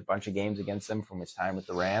 He's played a bunch of games against them from his time with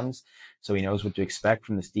the Rams. So he knows what to expect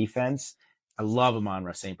from this defense. I love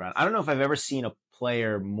Amon-Ra St. Brown. I don't know if I've ever seen a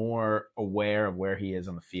player more aware of where he is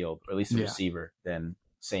on the field, or at least a receiver, than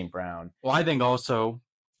St. Brown. Well, I think also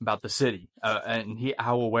about the city and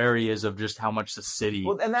how aware he is of just how much the city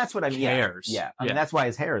and that's what I mean. Cares. Yeah. I mean, that's why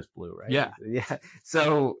his hair is blue, right? Yeah. Yeah.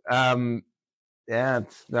 So, I'm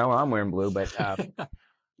wearing blue, but,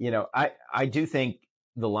 I do think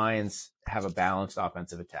the Lions have a balanced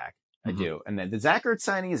offensive attack. I do. And the Zach Ertz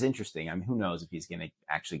signing is interesting. I mean, who knows if he's going to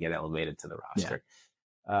actually get elevated to the roster.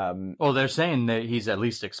 Yeah. Well, they're saying that he's at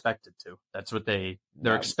least expected to. That's what they're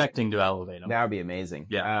expecting to elevate him. That would be amazing.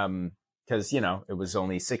 Yeah. Because, it was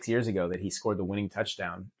only 6 years ago that he scored the winning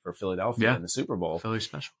touchdown for Philadelphia in the Super Bowl. Philly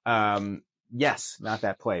special. Yes, not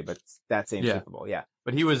that play, but that same Super Bowl. Yeah.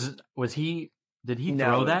 But did he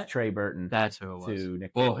throw that? Trey Burton. That's who it was. To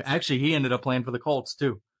Nick Foles. Actually, he ended up playing for the Colts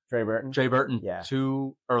too. Trey Burton? Yeah.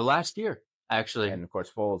 Last year, actually. And of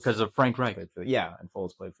course, Foles. Because of Frank Reich. And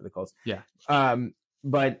Foles played for the Colts. Yeah.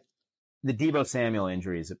 But the Deebo Samuel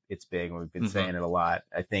injury it's big. We've been saying it a lot.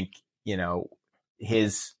 I think,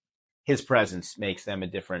 his presence makes them a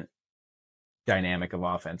different dynamic of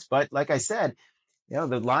offense. But like I said,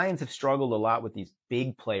 the Lions have struggled a lot with these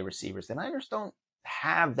big play receivers. The Niners don't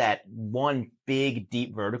have that one big,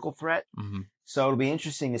 deep vertical threat. So it'll be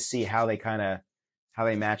interesting to see how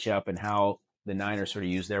they match up and how the Niners sort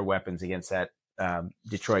of use their weapons against that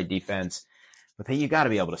Detroit defense. But then you got to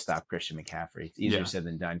be able to stop Christian McCaffrey. It's easier said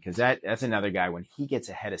than done, because that's another guy. When he gets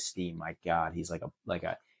ahead of steam, my God, he's like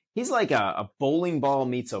a bowling ball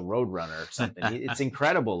meets a roadrunner or something. It's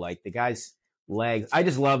incredible. Like the guy's legs. I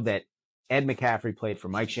just love that Ed McCaffrey played for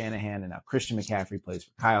Mike Shanahan, and now Christian McCaffrey plays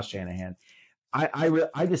for Kyle Shanahan.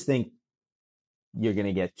 I just think you're going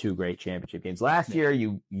to get 2 great championship games. Last year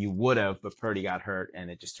you would have, but Purdy got hurt and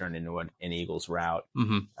it just turned into an Eagles rout.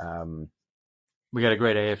 We got a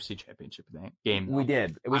great AFC championship game. We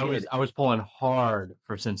did. I was pulling hard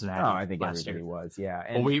for Cincinnati. Oh, I think everybody was. Yeah.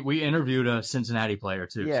 And we interviewed a Cincinnati player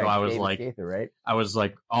too. Yeah, so I was like, Gaither, right? I was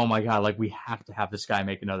like, oh my God, like we have to have this guy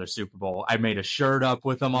make another Super Bowl. I made a shirt up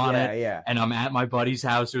with him on it. Yeah. And I'm at my buddy's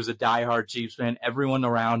house who's a diehard Chiefs fan. Everyone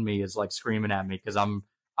around me is like screaming at me because I'm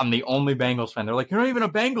the only Bengals fan. They're like, you're not even a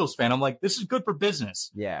Bengals fan. I'm like, this is good for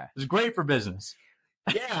business. Yeah. It's great for business.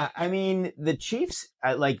 Yeah. I mean, the Chiefs,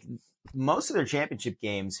 most of their championship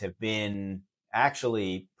games have been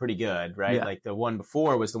actually pretty good, right? Yeah. Like the one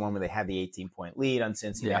before was the one where they had the 18-point lead on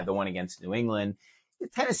Cincy. They had the one against New England. The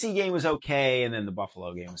Tennessee game was okay, and then the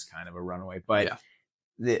Buffalo game was kind of a runaway. But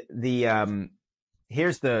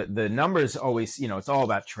here's the numbers always, it's all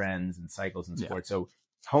about trends and cycles in sports. So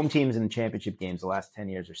home teams in championship games the last 10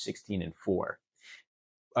 years are 16-4.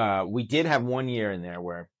 We did have 1 year in there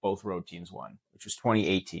where both road teams won, which was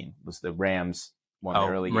 2018. Was the Rams won the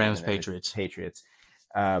early game. Rams Patriots.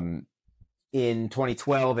 In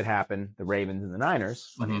 2012, it happened. The Ravens and the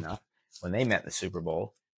Niners, funny enough, when they met in the Super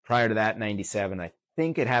Bowl. Prior to that, 97. I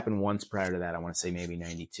think it happened once prior to that. I want to say maybe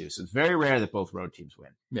 92. So it's very rare that both road teams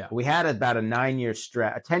win. Yeah. But we had about a 10-year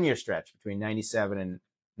stretch between 97 and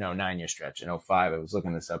 9-year stretch in 05. I was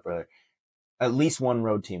looking this up earlier. At least one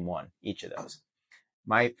road team won each of those.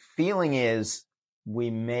 My feeling is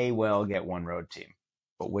we may well get one road team.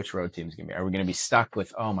 But which road team is going to be? Are we going to be stuck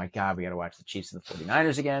with, oh my God, we got to watch the Chiefs and the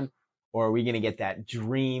 49ers again? Or are we going to get that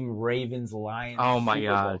dream Ravens-Lions? Oh my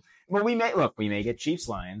God. Well, we may get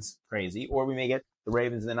Chiefs-Lions, crazy, or we may get the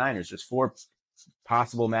Ravens and the Niners. There's 4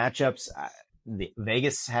 possible matchups.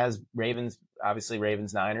 Vegas has Ravens, obviously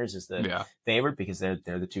Ravens-Niners is the favorite because they're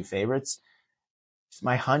the 2 favorites.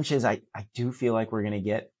 My hunch is I do feel like we're going to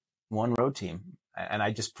get one road team. And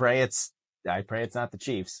I just pray it's not the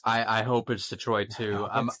Chiefs. I hope it's Detroit too.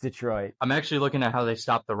 It's Detroit. I'm actually looking at how they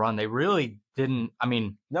stopped the run. They really didn't. I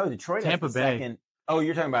mean, no, Detroit. Tampa Bay. Second. Oh,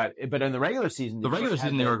 you're talking about. But in the regular season,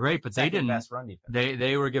 they were great, but they didn't. Best run defense.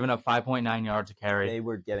 They were giving up 5.9 yards a carry. They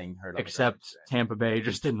were getting hurt. Except Tampa Bay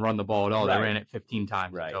just didn't run the ball at all. Right. They ran it 15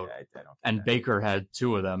 times. Right. And Baker had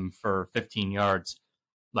 2 of them for 15 yards.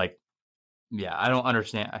 I don't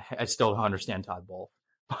understand. I still don't understand Todd Bowles.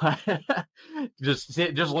 But just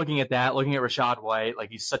looking at that, looking at Rachaad White, like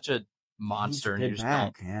he's such a monster. He's a good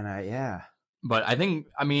back, man. Yeah. But I think,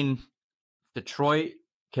 I mean, Detroit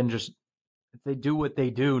can just, if they do what they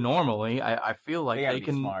do normally, I feel like they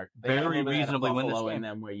can very reasonably win this game. In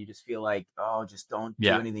them where you just feel like, oh, just don't do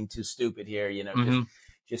anything too stupid here. You know,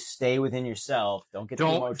 just stay within yourself.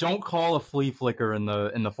 Don't call a flea flicker in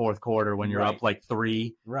the fourth quarter when you're up like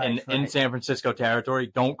 3 in San Francisco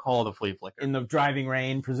territory. Don't call the flea flicker in the driving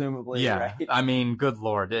rain, presumably. Yeah, right? I mean, good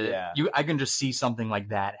Lord, I can just see something like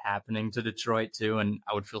that happening to Detroit too, and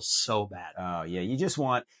I would feel so bad. Oh yeah, you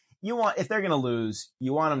want if they're going to lose,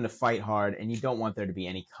 you want them to fight hard, and you don't want there to be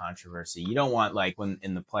any controversy. You don't want like when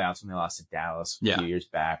in the playoffs when they lost to Dallas a few years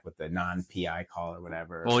back with the non-PI call or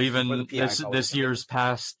whatever. Well, even this year's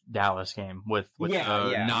past Dallas game with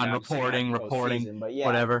non-reporting, reporting,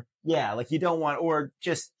 whatever. Yeah, like you don't want, or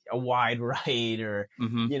just a wide right, or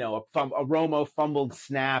you know, a Romo fumbled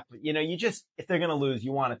snap. You know, you just if they're going to lose,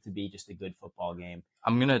 you want it to be just a good football game.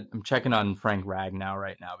 I'm checking on Frank Ragnow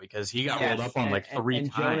right now because he got rolled up on like 3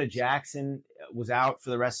 times. And Jonah Jackson was out for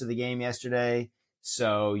the rest of the game yesterday.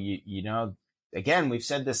 So you know, again, we've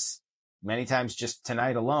said this many times just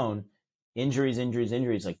tonight alone, injuries,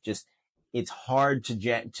 like just it's hard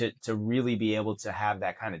to really be able to have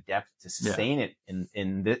that kind of depth to sustain it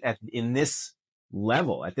in this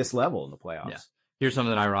level in the playoffs. Yeah. Here's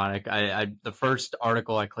something ironic. The first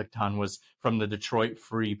article I clicked on was from the Detroit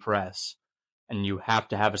Free Press. And you have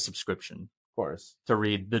to have a subscription, of course, to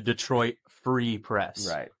read the Detroit Free Press.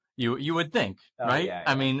 Right. You would think, right? Yeah.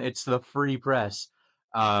 I mean, it's the Free Press.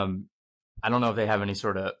 I don't know if they have any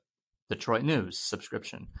sort of Detroit news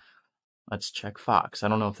subscription. Let's check Fox. I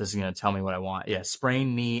don't know if this is going to tell me what I want. Yeah,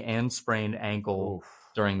 sprained knee and sprained ankle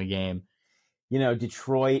during the game. You know,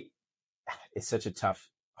 Detroit is such a tough,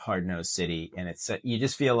 hard-nosed city, and it's you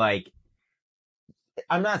just feel like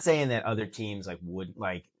I'm not saying that other teams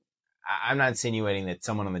I'm not insinuating that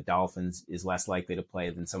someone on the Dolphins is less likely to play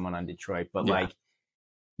than someone on Detroit, but like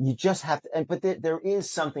you just have to, but there is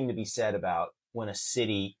something to be said about when a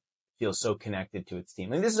city feels so connected to its team.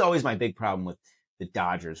 Like this is always my big problem with the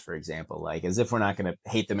Dodgers, for example, like as if we're not going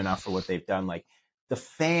to hate them enough for what they've done. Like the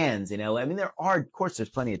fans in LA, I mean, of course there's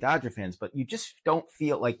plenty of Dodger fans, but you just don't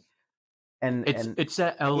feel like, it's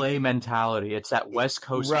that LA mentality. It's that West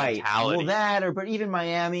Coast mentality. Well, but even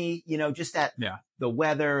Miami, you know, just that, the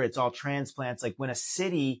weather, it's all transplants. Like when a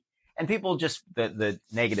city and people just, the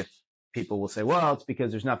negative people will say, well, it's because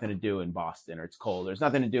there's nothing to do in Boston or it's cold. There's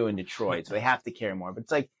nothing to do in Detroit. So they have to care more, but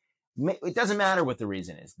it's like, it doesn't matter what the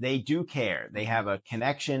reason is. They do care. They have a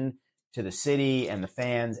connection to the city and the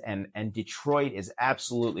fans, and Detroit is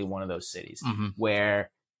absolutely one of those cities where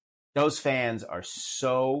those fans are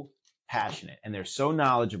so passionate and they're so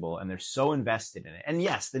knowledgeable and they're so invested in it. And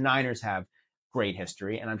yes, the Niners have great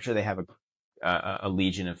history, and I'm sure they have a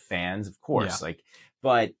legion of fans, of course.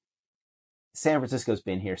 But San Francisco's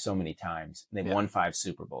been here so many times. They've won 5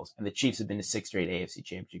 Super Bowls, and the Chiefs have been to 6 straight AFC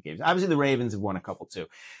Championship games. Obviously, the Ravens have won a couple too.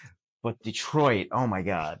 But Detroit, oh my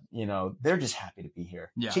God, you know, they're just happy to be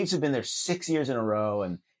here. Yeah. Chiefs have been there 6 years in a row,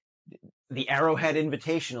 and the Arrowhead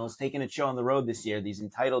Invitational is taking a show on the road this year, these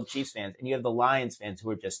entitled Chiefs fans, and you have the Lions fans who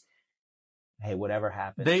are just, hey, whatever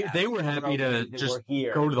happens. They were happy to just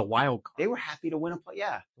go to the wild card. They were happy to win a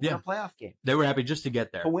playoff game. They were happy just to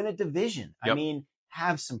get there. To win a division. Yep. I mean,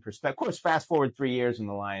 have some perspective. Of course, fast forward 3 years when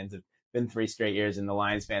the Lions have been 3 straight years, and the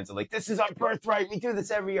Lions fans are like, this is our birthright. We do this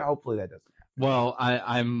every year. Hopefully that doesn't happen. Well,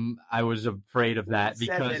 I was afraid of that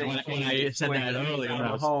because when I said that earlier,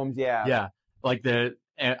 Mahomes, like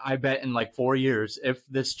I bet in like 4 years, if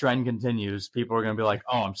this trend continues, people are going to be like,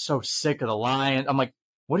 oh, I'm so sick of the Lions. I'm like,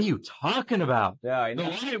 what are you talking about? Yeah, I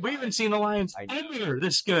know. We haven't seen the Lions ever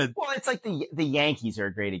this good. Well, it's like the Yankees are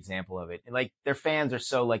a great example of it. Like their fans are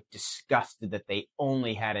so like disgusted that they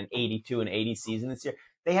only had an 82 and 80 season this year.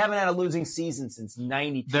 They haven't had a losing season since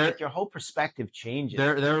 92. Like your whole perspective changes.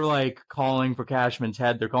 They're like calling for Cashman's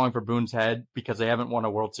head. They're calling for Boone's head because they haven't won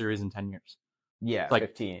a World Series in 10 years. Yeah, like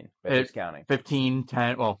 15. But it's counting. 15,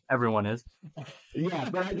 10. Well, everyone is. Yeah,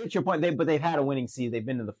 but I get your point. They've had a winning season. They've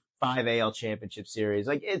been to the 5 AL Championship Series.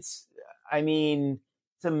 Like it's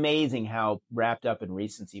amazing how wrapped up in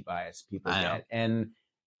recency bias people get. And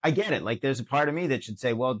I get it. Like there's a part of me that should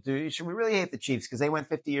say, well, should we really hate the Chiefs because they went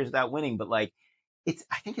 50 years without winning? But like,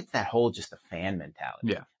 I think it's that whole just the fan mentality.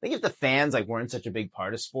 Yeah. I think if the fans like weren't such a big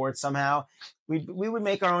part of sports somehow, we would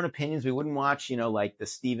make our own opinions. We wouldn't watch, you know, like the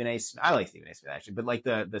Stephen A. Smith. I like Stephen A. Smith actually, but like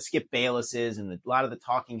the Skip Baylesses and a lot of the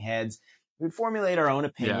talking heads. We'd formulate our own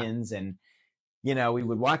opinions and, you know, we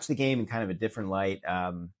would watch the game in kind of a different light.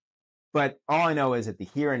 But all I know is at the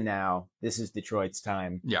here and now, this is Detroit's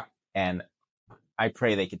time. Yeah. And I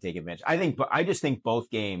pray they could take advantage. I just think both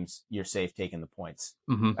games you're safe taking the points.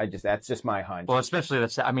 That's just my hunch. Well, especially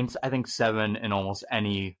I think 7 in almost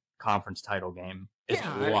any conference title game is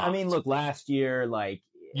a lot. I mean, look, last year, like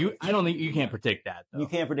I don't think you can't predict that, though. You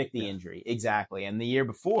can't predict the injury. Exactly. And the year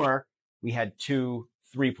before, we had 2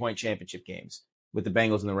 3-point championship games with the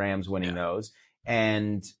Bengals and the Rams winning those.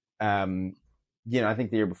 And, I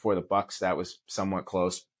think the year before the Bucs, that was somewhat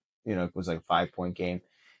close. It was like a 5-point game.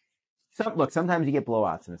 Sometimes you get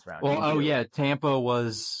blowouts in this round. Well, Tampa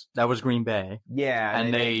that was Green Bay. Yeah.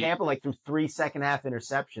 And Tampa, like through 3 second half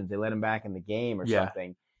interceptions, they let him back in the game or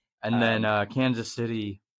something. And then Kansas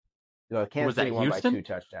City. Kansas City won by 2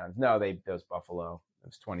 touchdowns. No, that was Buffalo. It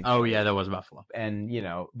was 20. Oh yeah, that was Buffalo. And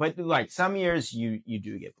but like some years you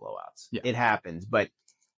do get blowouts. Yeah. It happens, but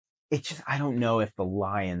it's just I don't know if the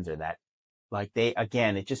Lions are that like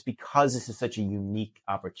it's just because this is such a unique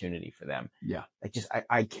opportunity for them. Yeah.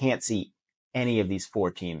 I can't see any of these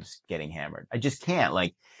 4 teams getting hammered. I just can't.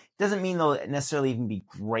 Like, it doesn't mean they'll necessarily even be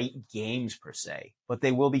great games per se, but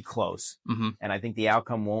they will be close. Mm-hmm. And I think the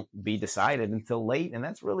outcome won't be decided until late. And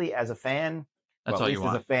that's really, as a fan, that's all you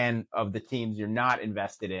want. As a fan of the teams you're not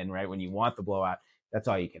invested in, right? When you want the blowout, that's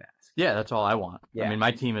all you can ask. Yeah, that's all I want. Yeah. I mean,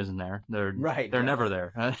 my team isn't there. They're never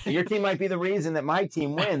there. Your team might be the reason that my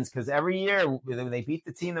team wins, because every year they beat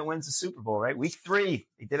the team that wins the Super Bowl, right? Week 3,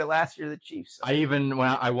 they did it last year, the Chiefs. So. When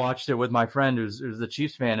I watched it with my friend who's the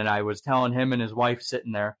Chiefs fan, and I was telling him and his wife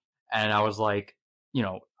sitting there, and I was like,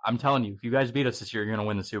 I'm telling you, if you guys beat us this year, you're going to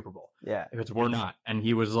win the Super Bowl. Yeah. Because we're not. And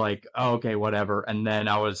he was like, oh, okay, whatever. And then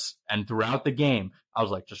and throughout the game, I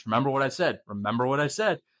was like, just remember what I said. Remember what I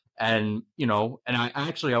said. And,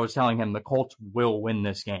 I was telling him the Colts will win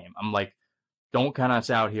this game. I'm like, don't count us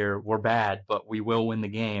out here. We're bad, but we will win the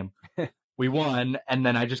game. We won. And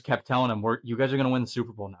then I just kept telling him, you guys are going to win the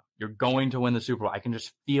Super Bowl now. You're going to win the Super Bowl. I can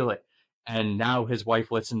just feel it. And now his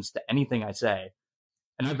wife listens to anything I say.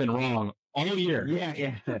 And I've been wrong all year.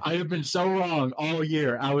 Yeah. I have been so wrong all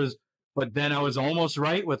year. But then I was almost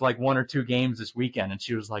right with like 1 or 2 games this weekend. And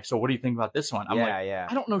she was like, so what do you think about this one? I'm like,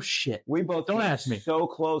 I don't know shit. We both don't ask me. So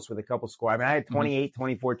close with a couple score. I mean, I had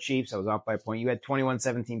 28-24 Chiefs. I was off by a point. You had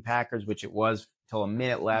 21-17 Packers, which it was till a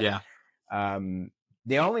minute left. Yeah.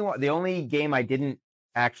 The only game I didn't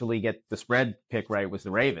actually get the spread pick right was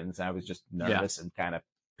the Ravens. I was just nervous and kind of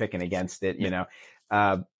picking against it,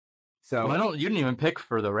 So you didn't even pick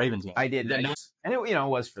for the Ravens game. I did. And it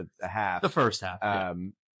was for the half. The first half.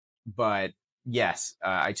 But yes,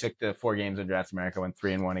 I took the 4 games on Draft America, went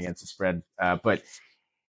 3-1 against the spread. But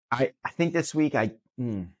I think this week I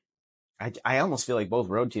almost feel like both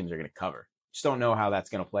road teams are going to cover. Just don't know how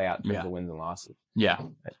that's going to play out in terms of wins and losses. Yeah.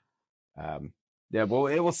 But,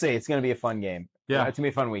 we'll see. It's going to be a fun game. Yeah. It's going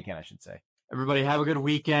to be a fun weekend, I should say. Everybody have a good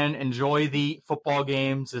weekend. Enjoy the football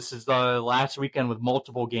games. This is the last weekend with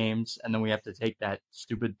multiple games, and then we have to take that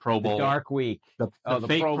stupid Pro Bowl. The dark week. The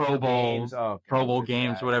fake Pro Bowl games. Pro Bowl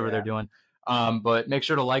games, whatever they're doing. But make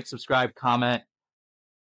sure to like, subscribe, comment,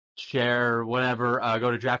 share, whatever.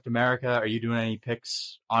 Go to Draft America. Are you doing any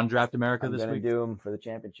picks on Draft America this week? I'm going to do them for the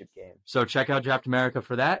championship game. So check out Draft America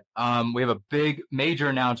for that. We have a big, major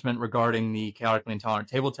announcement regarding the Chaotically Intolerant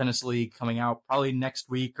Table Tennis League coming out probably next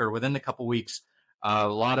week or within a couple weeks. A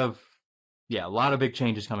lot of big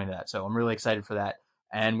changes coming to that. So I'm really excited for that.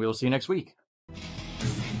 And we will see you next week.